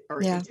intimidated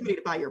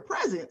by your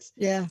presence.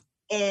 Yeah.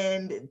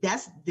 And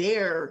that's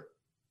them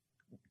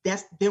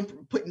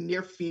putting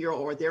their fear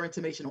or their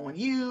intimidation on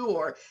you,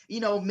 or,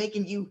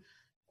 making you,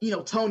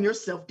 tone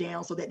yourself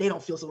down so that they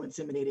don't feel so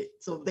intimidated.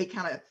 So they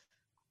kind of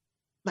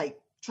like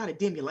try to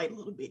dim your light a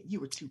little bit. You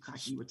were too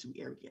cocky, you were too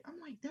arrogant. I'm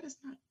like, that is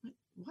not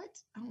what?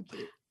 I don't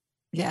get it.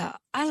 Yeah.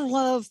 I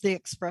love the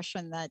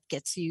expression that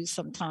gets used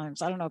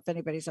sometimes. I don't know if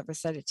anybody's ever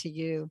said it to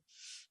you,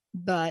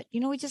 but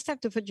we just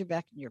have to put you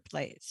back in your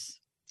place.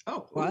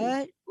 Oh,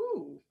 what?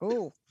 Ooh.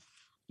 Oh,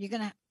 we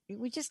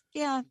just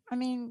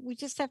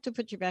have to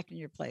put you back in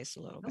your place a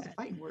little bit. Those are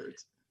fighting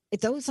words.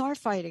 Those are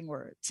fighting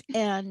words,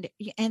 and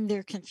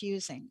they're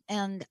confusing.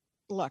 And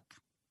look,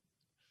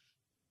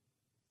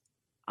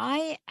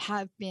 I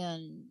have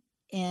been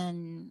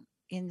in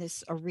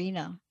this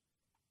arena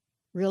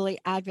really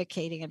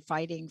advocating and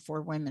fighting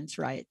for women's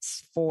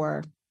rights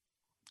for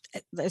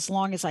as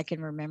long as I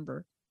can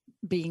remember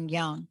being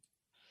young.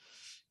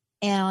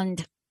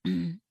 And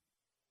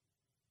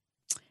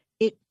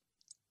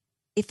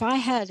if I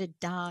had a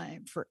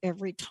dime for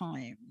every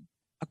time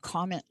a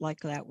comment like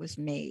that was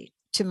made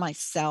to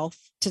myself,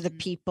 to the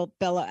people,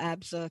 Bella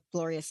Abzug,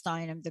 Gloria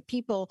Steinem, the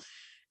people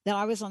that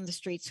I was on the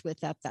streets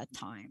with at that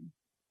time,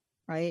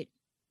 right?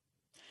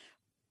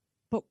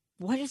 But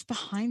what is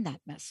behind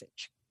that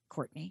message,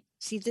 Courtney?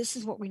 See, this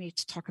is what we need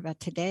to talk about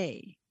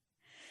today.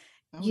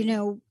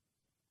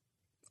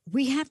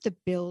 We have to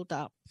build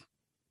up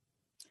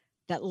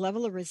that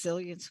level of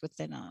resilience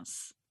within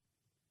us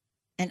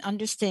and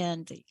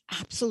understand the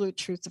absolute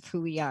truth of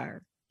who we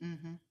are,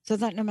 so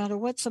that no matter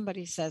what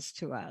somebody says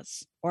to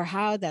us or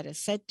how that is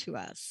said to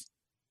us,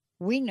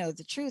 we know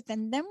the truth,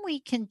 and then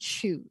we can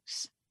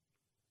choose.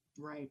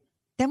 Right.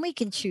 Then we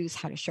can choose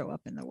how to show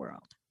up in the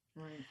world.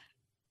 Right.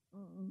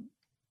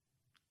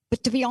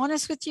 But to be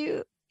honest with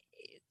you,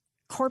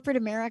 corporate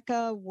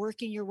America,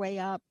 working your way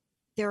up,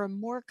 there are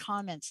more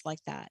comments like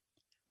that.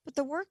 But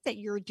the work that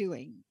you're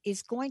doing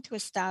is going to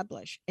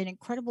establish an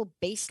incredible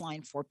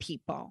baseline for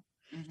people.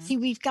 See,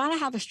 we've got to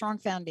have a strong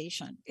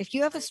foundation. If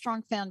you have a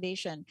strong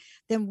foundation,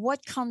 then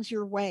what comes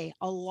your way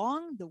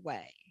along the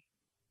way,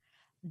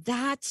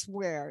 that's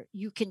where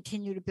you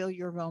continue to build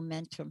your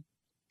momentum.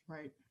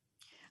 Right.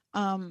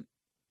 I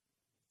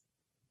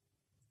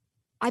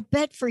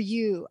bet for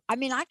you, I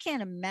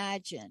can't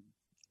imagine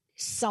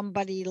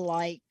somebody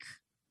like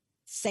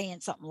saying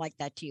something like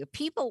that to you.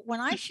 People, when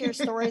I share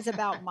stories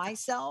about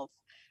myself,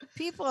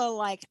 people are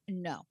like,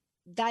 no,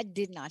 that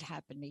did not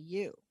happen to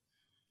you.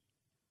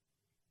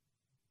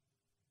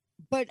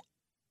 But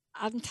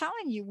I'm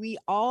telling you, we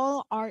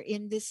all are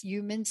in this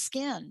human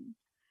skin.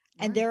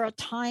 And there are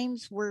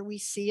times where we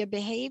see a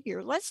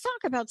behavior. Let's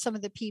talk about some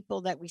of the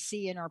people that we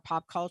see in our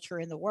pop culture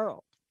in the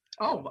world.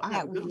 Oh, I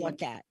have that we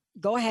look at.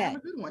 Go ahead. I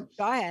have a good one.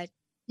 Go ahead.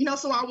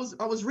 So I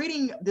was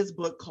reading this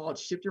book called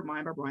Shift Your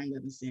Mind by Brian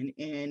Levinson,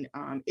 and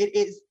it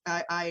is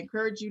I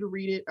encourage you to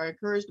read it. I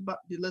encourage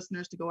the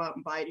listeners to go out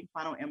and buy it. You can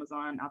find it on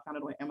Amazon. I found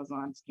it on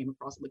Amazon. Just came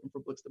across it looking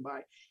for books to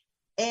buy,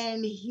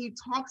 and he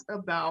talks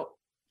about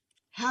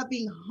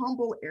having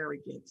humble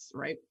arrogance,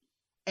 right?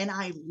 And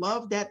I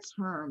love that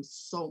term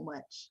so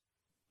much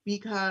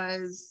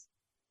because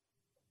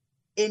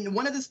in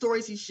one of the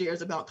stories he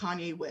shares about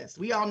Kanye West,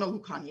 we all know who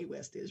Kanye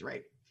West is,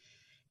 right?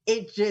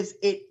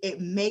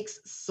 It makes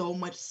so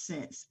much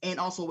sense. And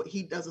also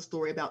he does a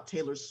story about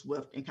Taylor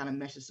Swift and kind of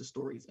meshes the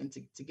stories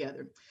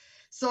together.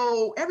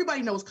 So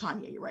everybody knows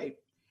Kanye, right?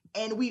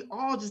 And we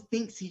all just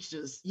think he's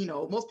just,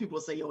 most people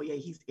say, oh yeah,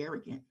 he's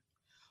arrogant,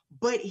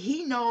 but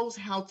he knows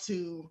how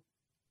to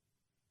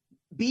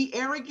be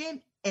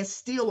arrogant and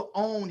still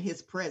own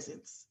his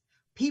presence.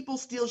 People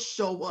still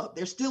show up.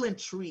 They're still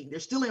intrigued.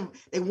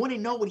 They want to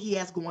know what he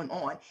has going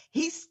on.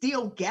 He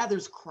still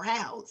gathers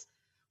crowds,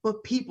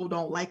 but people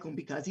don't like him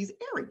because he's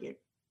arrogant.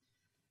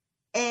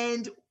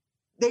 And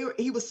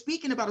he was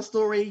speaking about a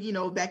story,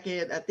 back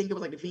at, I think it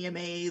was like the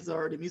VMAs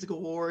or the Music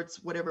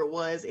Awards, whatever it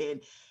was.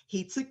 And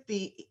he took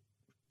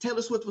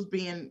Taylor Swift was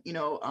being,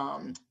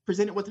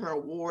 presented with her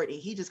award, and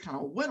he just kind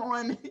of went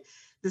on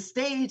the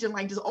stage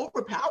and just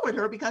overpowered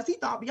her because he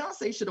thought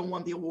Beyonce should have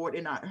won the award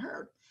and not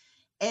her.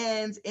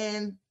 And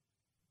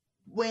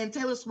when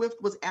Taylor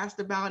Swift was asked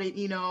about it,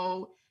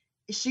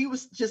 she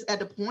was just at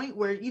the point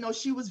where,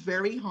 she was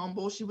very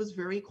humble. She was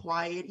very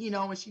quiet,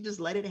 and she just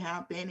let it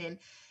happen. And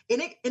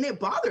it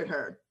bothered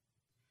her.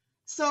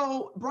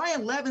 So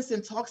Brian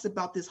Levinson talks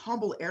about this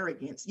humble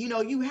arrogance.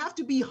 You have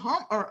to be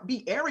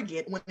be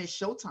arrogant when it's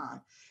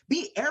showtime.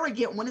 Be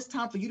arrogant when it's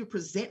time for you to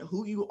present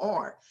who you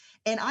are.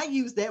 And I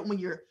use that when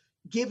you're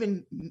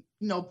given,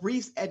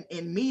 briefs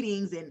and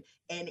meetings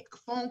and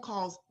phone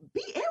calls.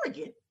 Be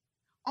arrogant.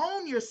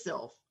 Own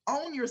yourself.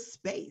 Own your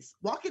space.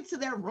 Walk into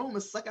that room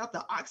and suck out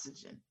the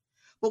oxygen.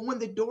 But when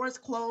the doors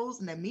close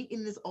and the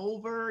meeting is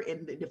over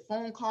and the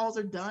phone calls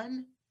are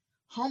done,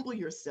 humble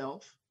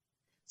yourself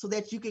so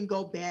that you can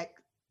go back,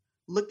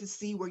 look to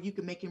see where you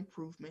can make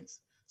improvements,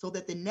 so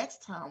that the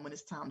next time when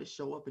it's time to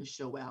show up and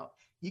show out,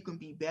 you can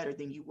be better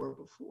than you were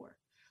before.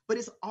 But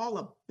it's all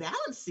a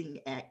balancing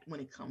act when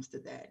it comes to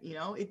that,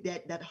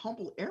 that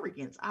humble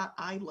arrogance.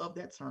 I love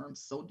that term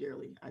so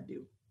dearly. I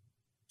do.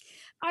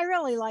 I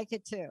really like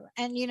it too.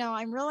 And,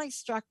 I'm really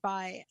struck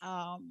by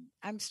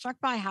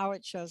how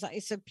it shows up.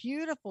 It's a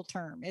beautiful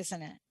term,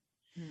 isn't it?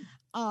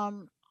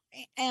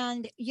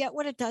 And yet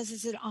what it does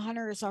is it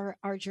honors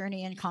our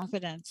journey in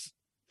confidence,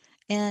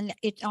 and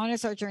it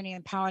honors our journey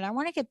in power. And I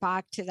want to get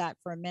back to that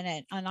for a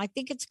minute. And I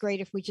think it's great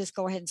if we just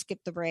go ahead and skip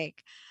the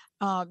break,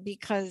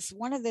 because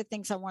one of the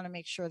things I want to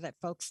make sure that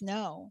folks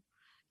know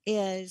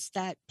is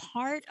that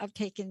part of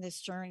taking this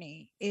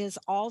journey is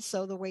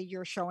also the way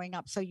you're showing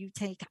up. So you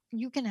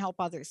can help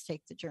others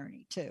take the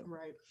journey too.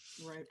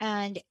 Right.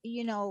 And,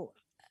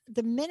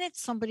 the minute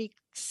somebody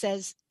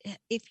says,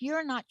 if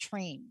you're not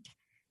trained,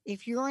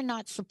 if you're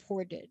not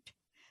supported,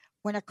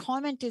 when a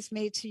comment is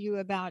made to you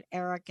about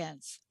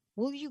arrogance,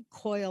 will you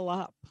coil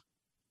up?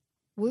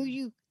 Will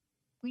you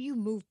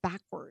move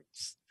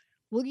backwards?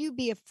 Will you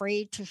be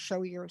afraid to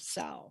show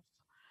yourself?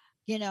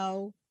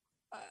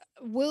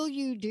 Will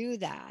you do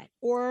that?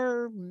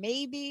 Or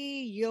maybe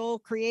you'll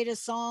create a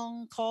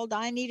song called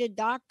I Need a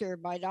Doctor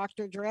by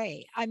Dr.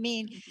 Dre. I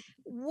mean,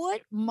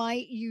 what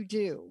might you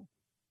do?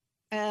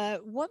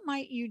 What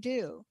might you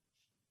do?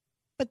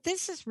 But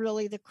this is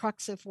really the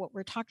crux of what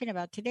we're talking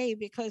about today,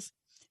 because,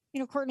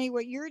 Courtney,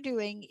 what you're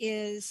doing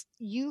is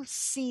you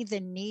see the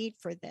need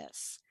for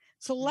this.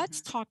 So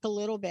let's talk a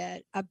little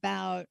bit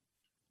about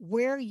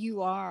where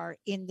you are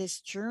in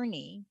this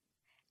journey.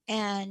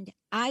 And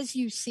as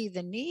you see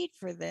the need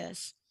for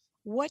this,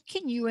 what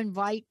can you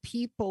invite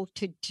people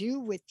to do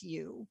with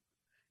you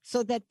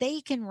so that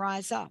they can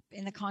rise up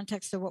in the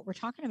context of what we're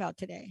talking about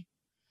today?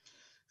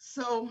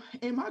 So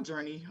in my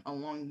journey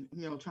along,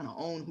 trying to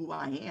own who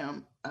I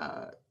am,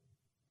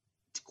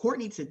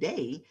 Courtney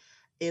today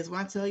is when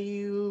I tell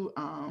you,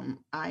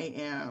 I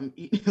am,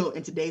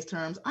 in today's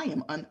terms, I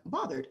am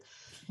unbothered.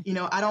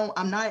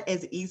 I'm not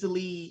as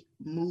easily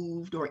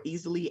moved or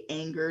easily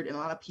angered. And a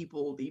lot of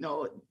people,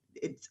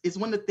 it's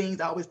one of the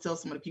things I always tell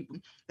some of the people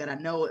that I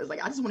know is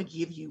like, I just want to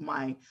give you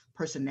my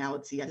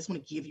personality. I just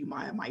want to give you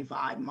my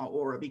vibe, my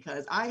aura,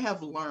 because I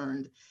have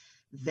learned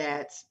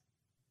that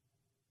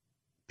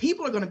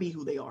people are going to be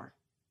who they are.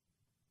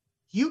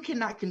 You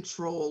cannot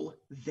control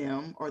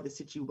them or the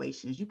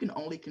situations. You can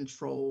only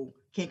control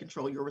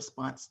your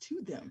response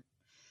to them.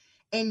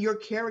 And your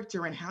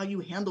character and how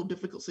you handle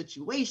difficult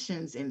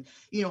situations and,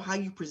 how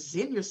you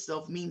present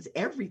yourself means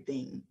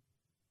everything.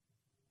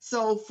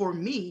 So for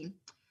me,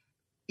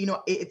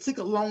 it took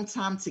a long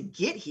time to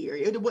get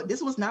here.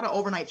 This was not an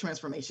overnight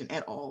transformation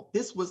at all.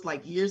 This was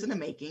like years in the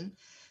making.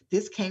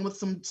 This came with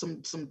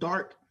some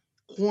dark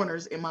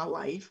corners in my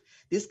life.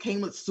 This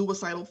came with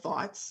suicidal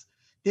thoughts.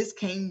 This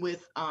came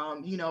with,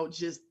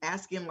 just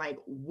asking like,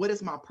 what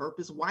is my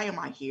purpose? Why am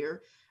I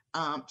here?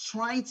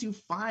 Trying to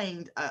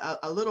find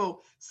a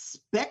little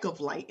speck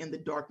of light in the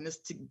darkness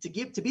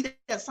to be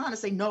that sign and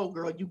say, no,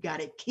 girl, you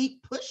got it.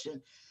 Keep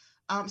pushing.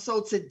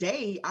 So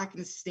today I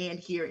can stand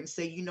here and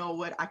say, you know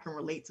what? I can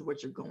relate to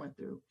what you're going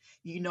through.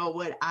 You know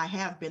what? I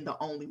have been the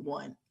only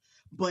one,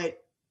 but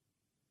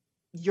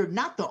you're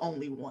not the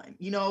only one,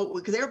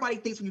 because everybody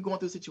thinks when you're going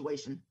through a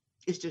situation,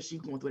 it's just you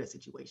going through that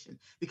situation.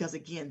 Because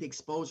again, the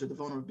exposure, the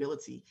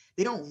vulnerability,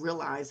 they don't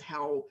realize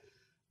how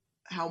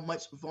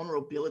much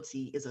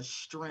vulnerability is a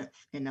strength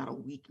and not a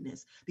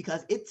weakness,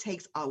 because it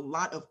takes a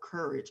lot of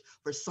courage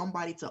for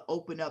somebody to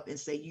open up and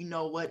say, you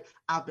know what,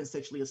 I've been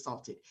sexually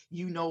assaulted.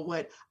 You know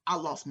what, I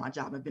lost my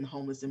job and been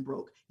homeless and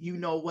broke. You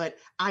know what,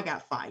 I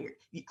got fired.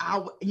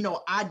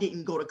 I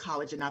didn't go to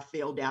college and I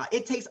failed out.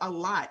 It takes a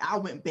lot. I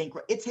went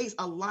bankrupt. It takes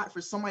a lot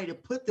for somebody to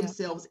put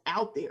themselves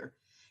out there,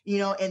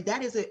 and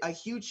that is a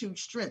huge,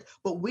 huge strength.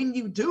 But when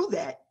you do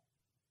that,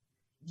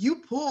 you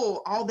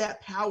pull all that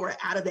power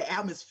out of the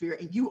atmosphere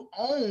and you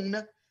own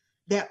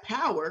that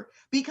power,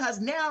 because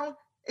now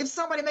if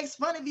somebody makes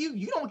fun of you,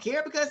 you don't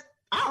care, because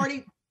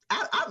I've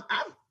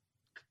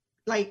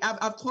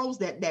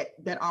closed that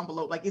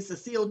envelope. Like, it's a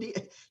sealed deal.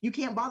 You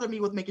can't bother me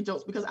with making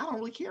jokes because I don't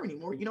really care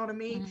anymore. You know what I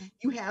mean? Mm-hmm.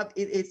 You have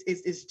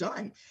it's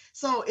done.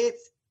 So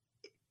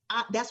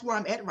that's where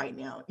I'm at right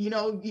now.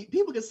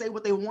 People can say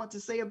what they want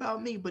to say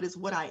about me, but it's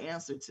what I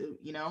answer to,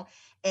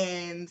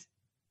 and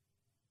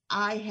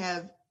I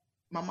have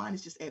my mind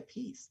is just at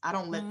peace. I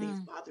don't let things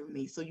bother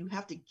me. So you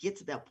have to get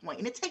to that point,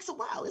 and it takes a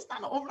while. It's not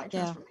an overnight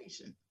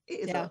transformation.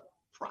 It is a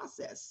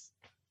process.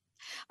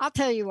 I'll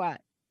tell you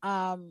what,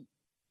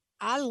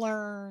 I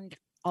learned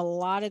a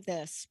lot of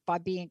this by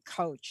being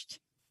coached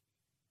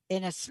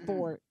in a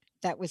sport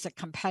that was a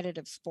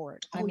competitive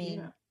sport. I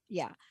mean,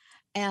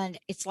 and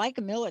it's like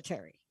a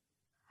military.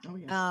 Oh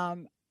yeah.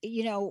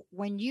 You know,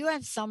 when you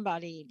have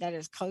somebody that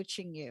is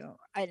coaching you,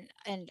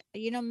 and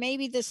you know,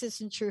 maybe this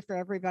isn't true for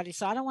everybody,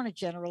 so I don't want to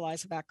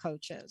generalize about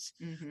coaches,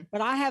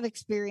 but I have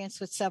experience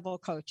with several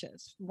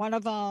coaches. One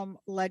of them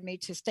led me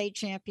to state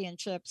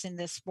championships in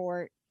this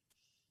sport,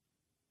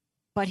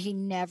 but he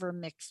never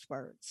mixed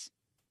words.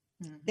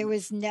 There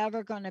was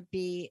never going to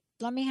be,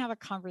 let me have a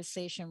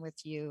conversation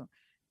with you.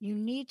 You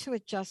need to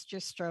adjust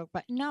your stroke,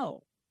 but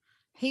no,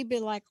 he'd be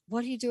like,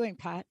 what are you doing,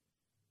 Pat?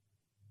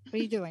 What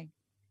are you doing?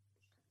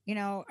 You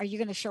know, are you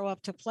going to show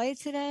up to play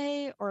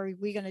today, or are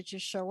we going to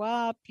just show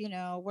up? You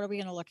know, what are we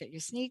going to look at your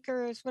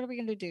sneakers? What are we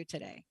going to do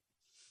today?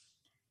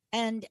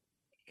 And,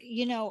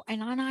 you know,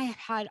 and I have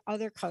had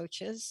other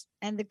coaches,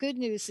 and the good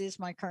news is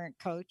my current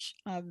coach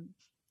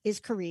is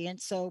Korean.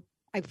 So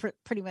I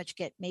pretty much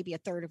get maybe a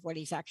third of what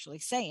he's actually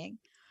saying,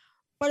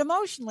 but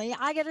emotionally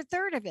I get a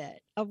third of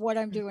it, of what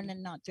I'm doing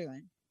and not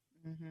doing,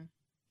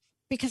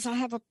 because I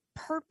have a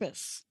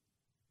purpose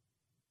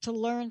to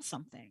learn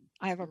something.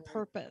 I have a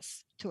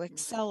purpose to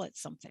excel at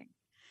something.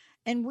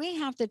 And we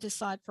have to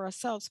decide for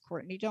ourselves,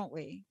 Courtney, don't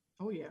we?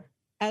 Oh yeah.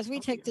 As we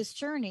take this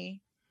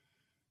journey,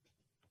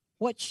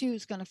 what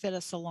shoe's going to fit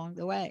us along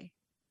the way?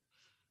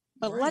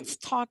 But let's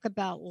talk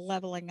about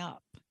leveling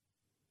up,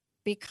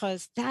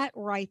 because that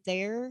right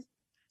there,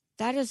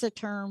 that is a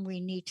term we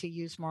need to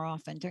use more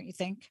often, don't you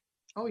think?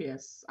 Oh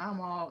yes.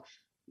 I'm all,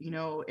 you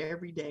know,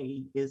 every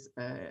day is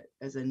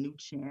as a new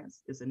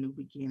chance, is a new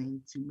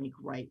beginning to make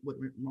right what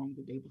went wrong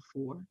the day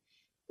before.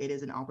 It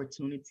is an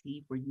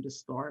opportunity for you to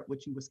start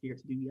what you were scared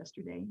to do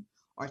yesterday,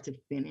 or to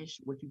finish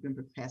what you've been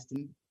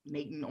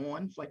procrastinating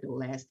on for like the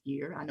last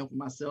year. I know for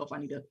myself, I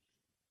need to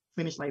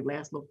finish like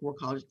last 4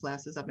 college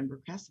classes. I've been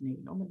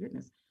procrastinating. Oh my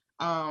goodness.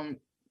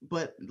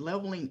 But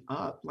leveling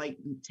up, like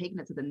taking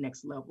it to the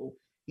next level,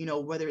 you know,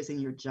 whether it's in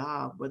your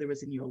job, whether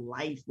it's in your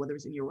life, whether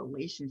it's in your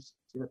relationship,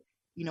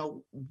 you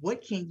know,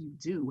 what can you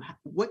do?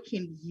 What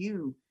can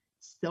you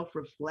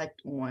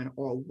self-reflect on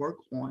or work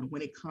on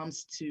when it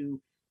comes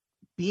to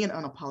being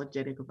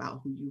unapologetic about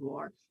who you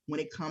are, when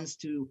it comes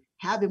to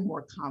having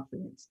more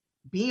confidence,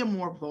 being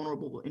more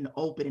vulnerable and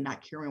open and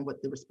not caring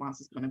what the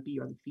response is going to be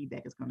or the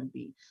feedback is going to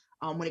be.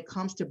 When it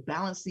comes to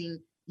balancing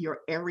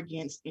your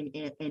arrogance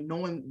and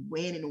knowing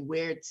when and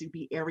where to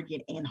be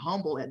arrogant and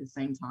humble at the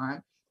same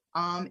time.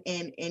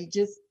 And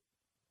just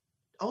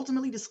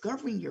ultimately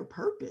discovering your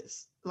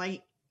purpose,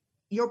 like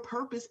your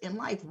purpose in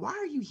life. Why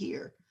are you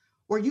here?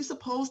 Or are you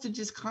supposed to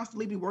just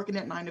constantly be working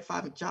that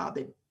 9-to-5 job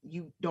that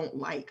you don't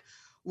like?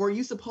 Or are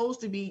you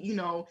supposed to be, you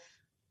know,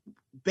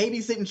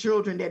 babysitting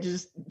children that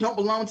just don't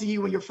belong to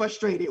you when you're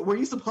frustrated? Were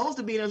you supposed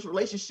to be in this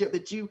relationship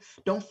that you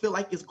don't feel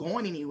like is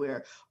going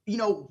anywhere? You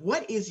know,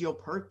 what is your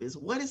purpose?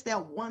 What is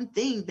that one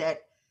thing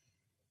that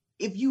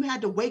if you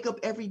had to wake up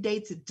every day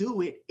to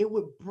do it, it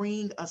would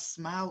bring a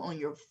smile on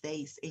your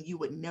face and you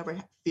would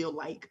never feel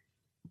like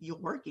you're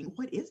working?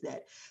 What is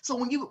that? So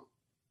when you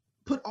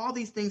put all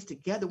these things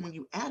together, when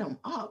you add them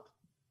up,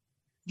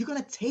 you're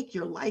going to take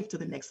your life to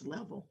the next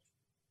level.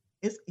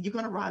 You're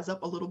going to rise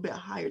up a little bit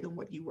higher than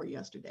what you were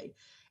yesterday.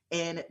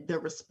 And the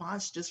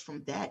response just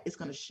from that is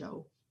going to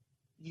show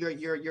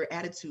your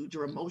attitude,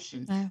 your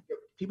emotion.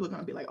 People are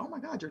going to be like, oh my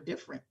God, you're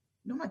different.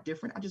 No, I'm not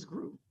different. I just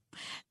grew.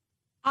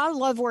 I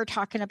love we're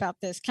talking about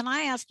this. Can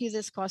I ask you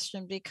this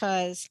question?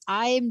 Because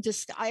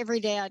every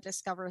day I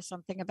discover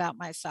something about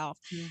myself.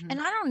 And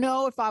I don't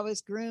know if I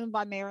was groomed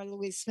by Mary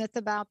Louise Smith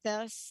about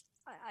this.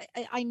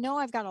 I know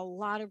I've got a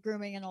lot of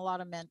grooming and a lot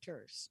of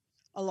mentors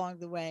along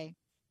the way.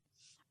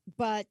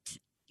 But,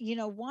 you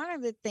know, one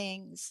of the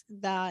things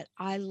that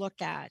I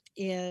look at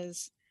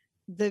is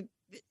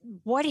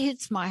what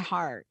hits my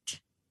heart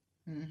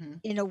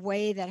in a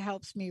way that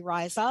helps me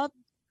rise up.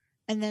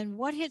 And then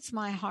what hits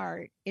my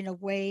heart in a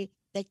way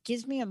that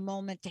gives me a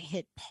moment to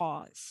hit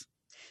pause.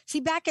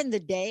 See, back in the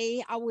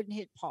day, I wouldn't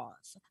hit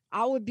pause.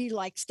 I would be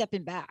like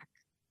stepping back.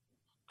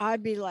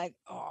 I'd be like,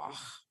 oh,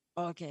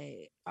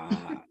 okay.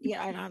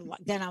 Yeah. And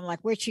then I'm like,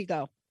 where'd she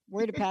go?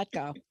 Where did Pat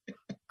go?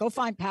 Go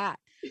find Pat.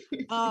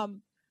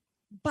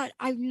 But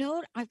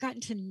I've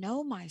gotten to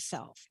know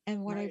myself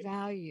and what I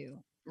value.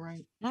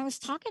 Right. And I was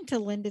talking to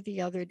Linda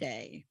the other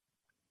day.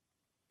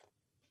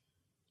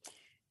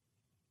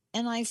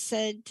 And I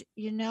said,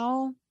 you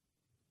know,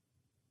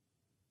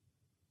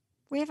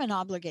 we have an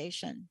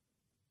obligation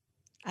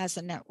as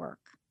a network.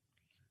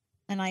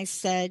 And I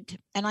said,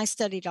 and I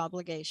studied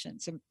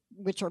obligations,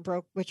 which are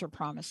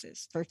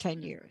promises for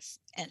 10 years.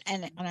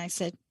 And I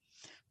said,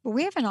 but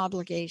we have an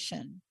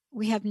obligation.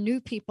 We have new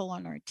people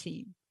on our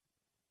team.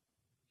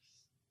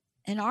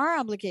 And our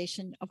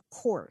obligation, of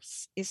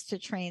course, is to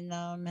train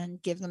them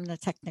and give them the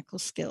technical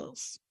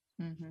skills.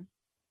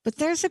 But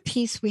there's a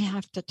piece we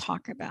have to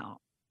talk about.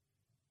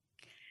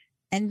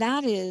 And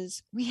that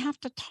is, we have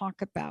to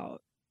talk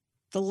about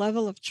the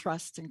level of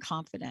trust and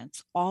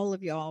confidence all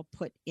of y'all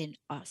put in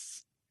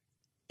us,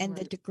 and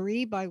the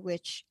degree by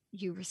which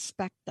you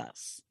respect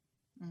us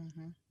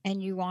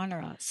and you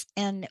honor us.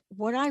 And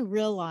what I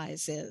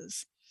realize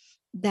is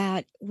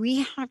that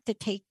we have to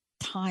take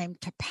time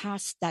to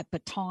pass that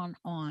baton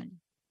on.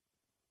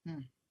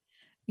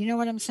 You know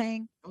what I'm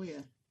saying? Oh,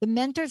 yeah. The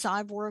mentors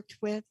I've worked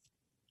with,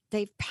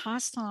 they've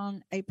passed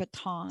on a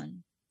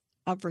baton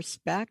of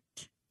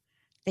respect.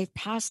 They've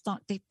passed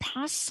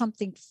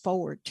something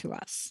forward to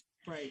us.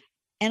 Right.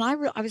 And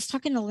I was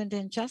talking to Linda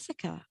and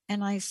Jessica,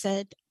 and I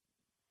said,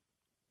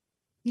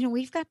 you know,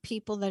 we've got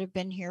people that have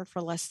been here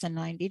for less than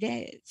 90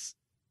 days.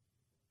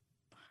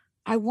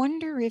 I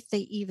wonder if they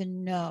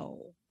even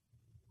know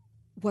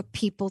what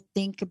people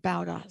think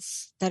about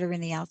us that are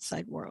in the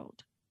outside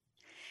world.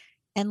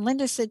 And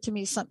Linda said to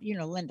me something, you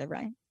know, Linda,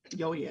 right?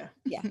 Oh, yeah.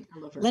 Yeah. I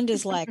love her.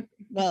 Linda's like,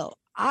 well,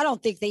 I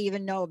don't think they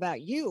even know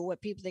about you, what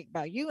people think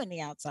about you in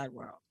the outside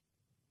world.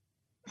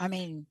 I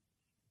mean,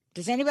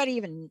 does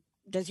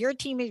your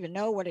team even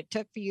know what it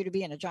took for you to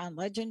be in a John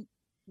Legend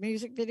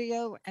music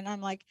video? And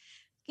I'm like,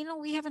 you know,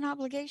 we have an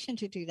obligation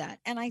to do that.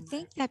 And I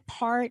think that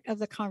part of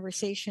the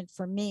conversation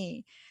for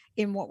me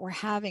in what we're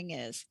having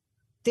is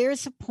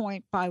there's a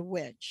point by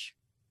which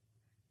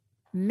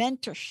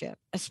mentorship,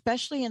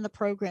 especially in the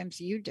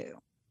programs you do,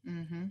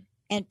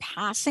 and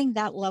passing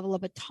that level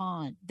of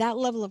baton, that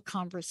level of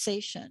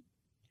conversation,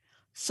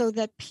 so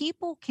that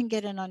people can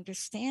get an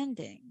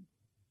understanding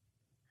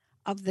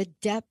of the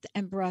depth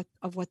and breadth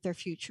of what their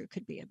future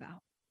could be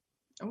about.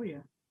 Oh, yeah.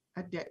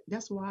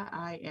 That's why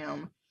I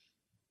am,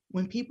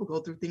 when people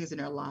go through things in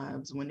their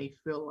lives, when they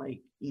feel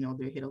like, you know,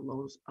 they hit a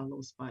low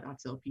spot, I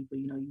tell people,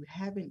 you know, you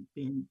haven't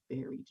been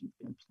buried, you've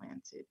been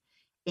planted.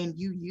 And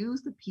you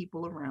use the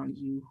people around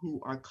you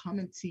who are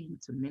coming to you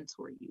to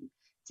mentor you,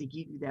 to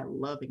give you that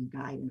love and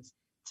guidance,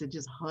 to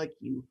just hug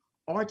you,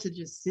 or to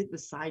just sit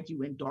beside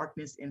you in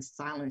darkness and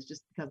silence,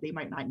 just because they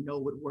might not know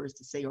what words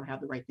to say or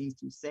have the right things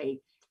to say.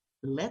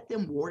 Let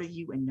them water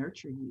you and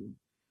nurture you,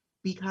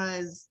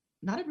 because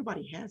not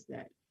everybody has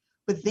that.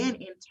 But then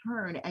in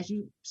turn, as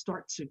you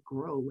start to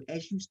grow,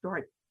 as you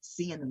start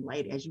seeing the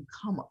light, as you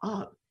come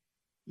up,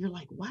 you're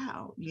like,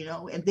 wow, you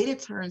know, and then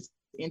it turns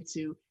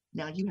into,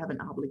 now you have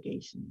an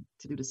obligation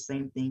to do the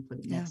same thing for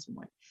the next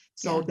one.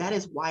 So that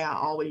is why I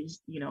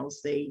always, you know,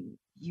 say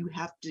you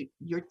have to,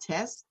 your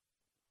test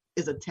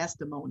is a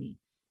testimony.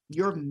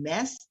 Your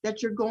mess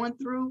that you're going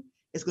through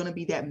is going to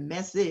be that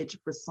message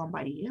for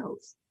somebody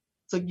else.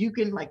 So you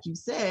can, like you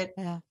said,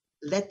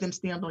 let them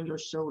stand on your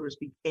shoulders,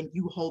 and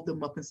you hold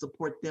them up and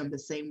support them the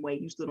same way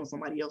you stood on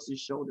somebody else's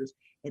shoulders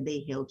and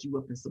they held you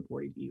up and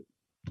supported you.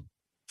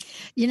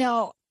 You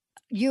know,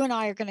 you and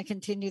I are going to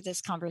continue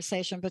this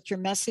conversation, but your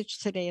message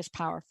today is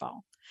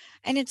powerful.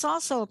 And it's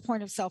also a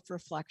point of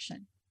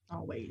self-reflection.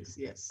 Always,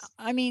 yes.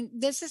 I mean,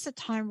 this is a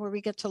time where we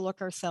get to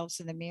look ourselves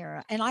in the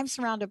mirror. And I'm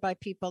surrounded by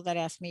people that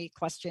ask me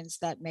questions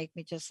that make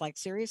me just like,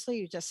 seriously,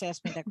 you just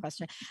asked me that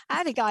question. I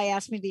had a guy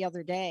ask me the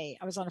other day,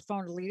 I was on a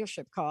phone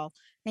leadership call,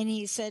 and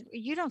he said,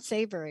 you don't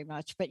say very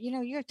much, but you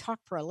know, you talk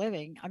for a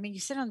living. I mean, you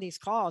sit on these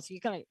calls, are you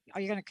going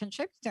to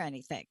contribute to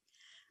anything?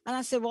 And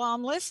I said, well,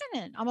 I'm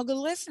listening. I'm a good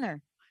listener.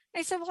 And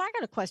he said, well, I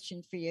got a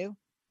question for you.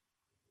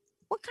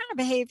 What kind of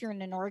behavior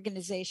in an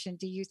organization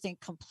do you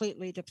think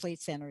completely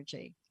depletes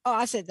energy? Oh,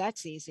 I said,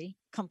 that's easy.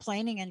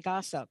 Complaining and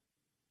gossip.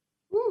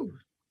 Ooh.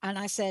 And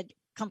I said,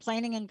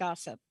 complaining and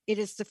gossip. It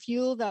is the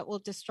fuel that will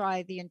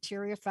destroy the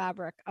interior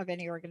fabric of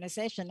any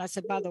organization. I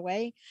said, by the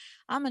way,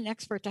 I'm an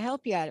expert to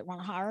help you at it.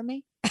 Want to hire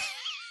me?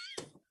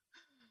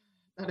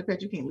 Not a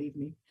bet you can't leave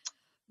me.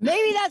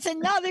 Maybe that's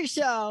another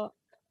show.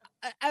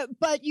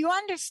 But you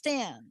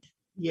understand,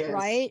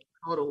 right?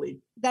 Totally.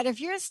 That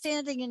if you're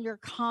standing in your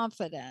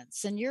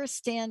confidence and you're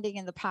standing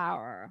in the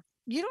power,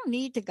 you don't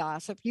need to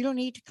gossip. You don't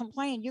need to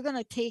complain. You're going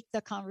to take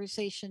the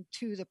conversation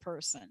to the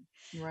person.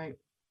 Right.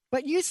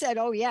 But you said,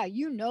 oh, yeah,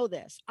 you know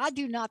this. I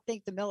do not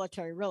think the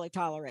military really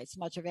tolerates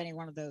much of any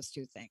one of those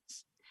two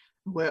things.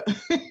 Well,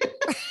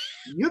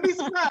 you'd be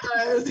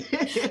surprised.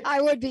 I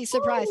would be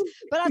surprised.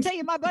 But I'll tell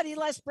you, my buddy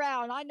Les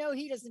Brown, I know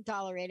he doesn't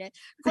tolerate it.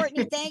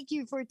 Courtney, thank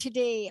you for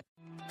today.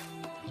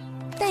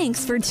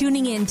 Thanks for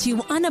tuning in to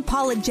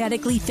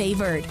Unapologetically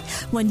Favored.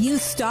 When you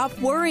stop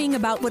worrying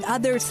about what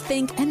others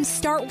think and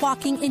start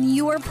walking in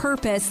your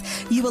purpose,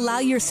 you allow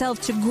yourself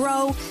to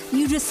grow,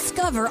 you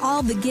discover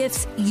all the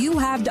gifts you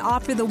have to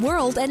offer the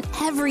world, and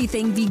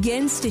everything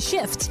begins to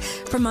shift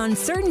from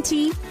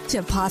uncertainty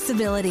to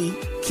possibility.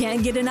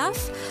 Can't get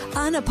enough?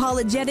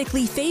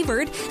 Unapologetically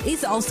Favored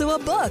is also a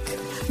book.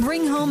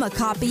 Bring home a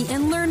copy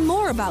and learn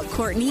more about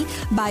Courtney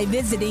by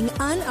visiting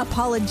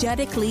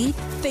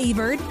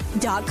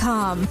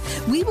unapologeticallyfavored.com.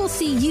 We will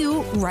see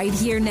you right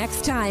here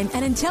next time.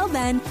 And until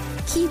then,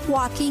 keep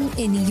walking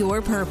in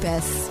your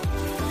purpose.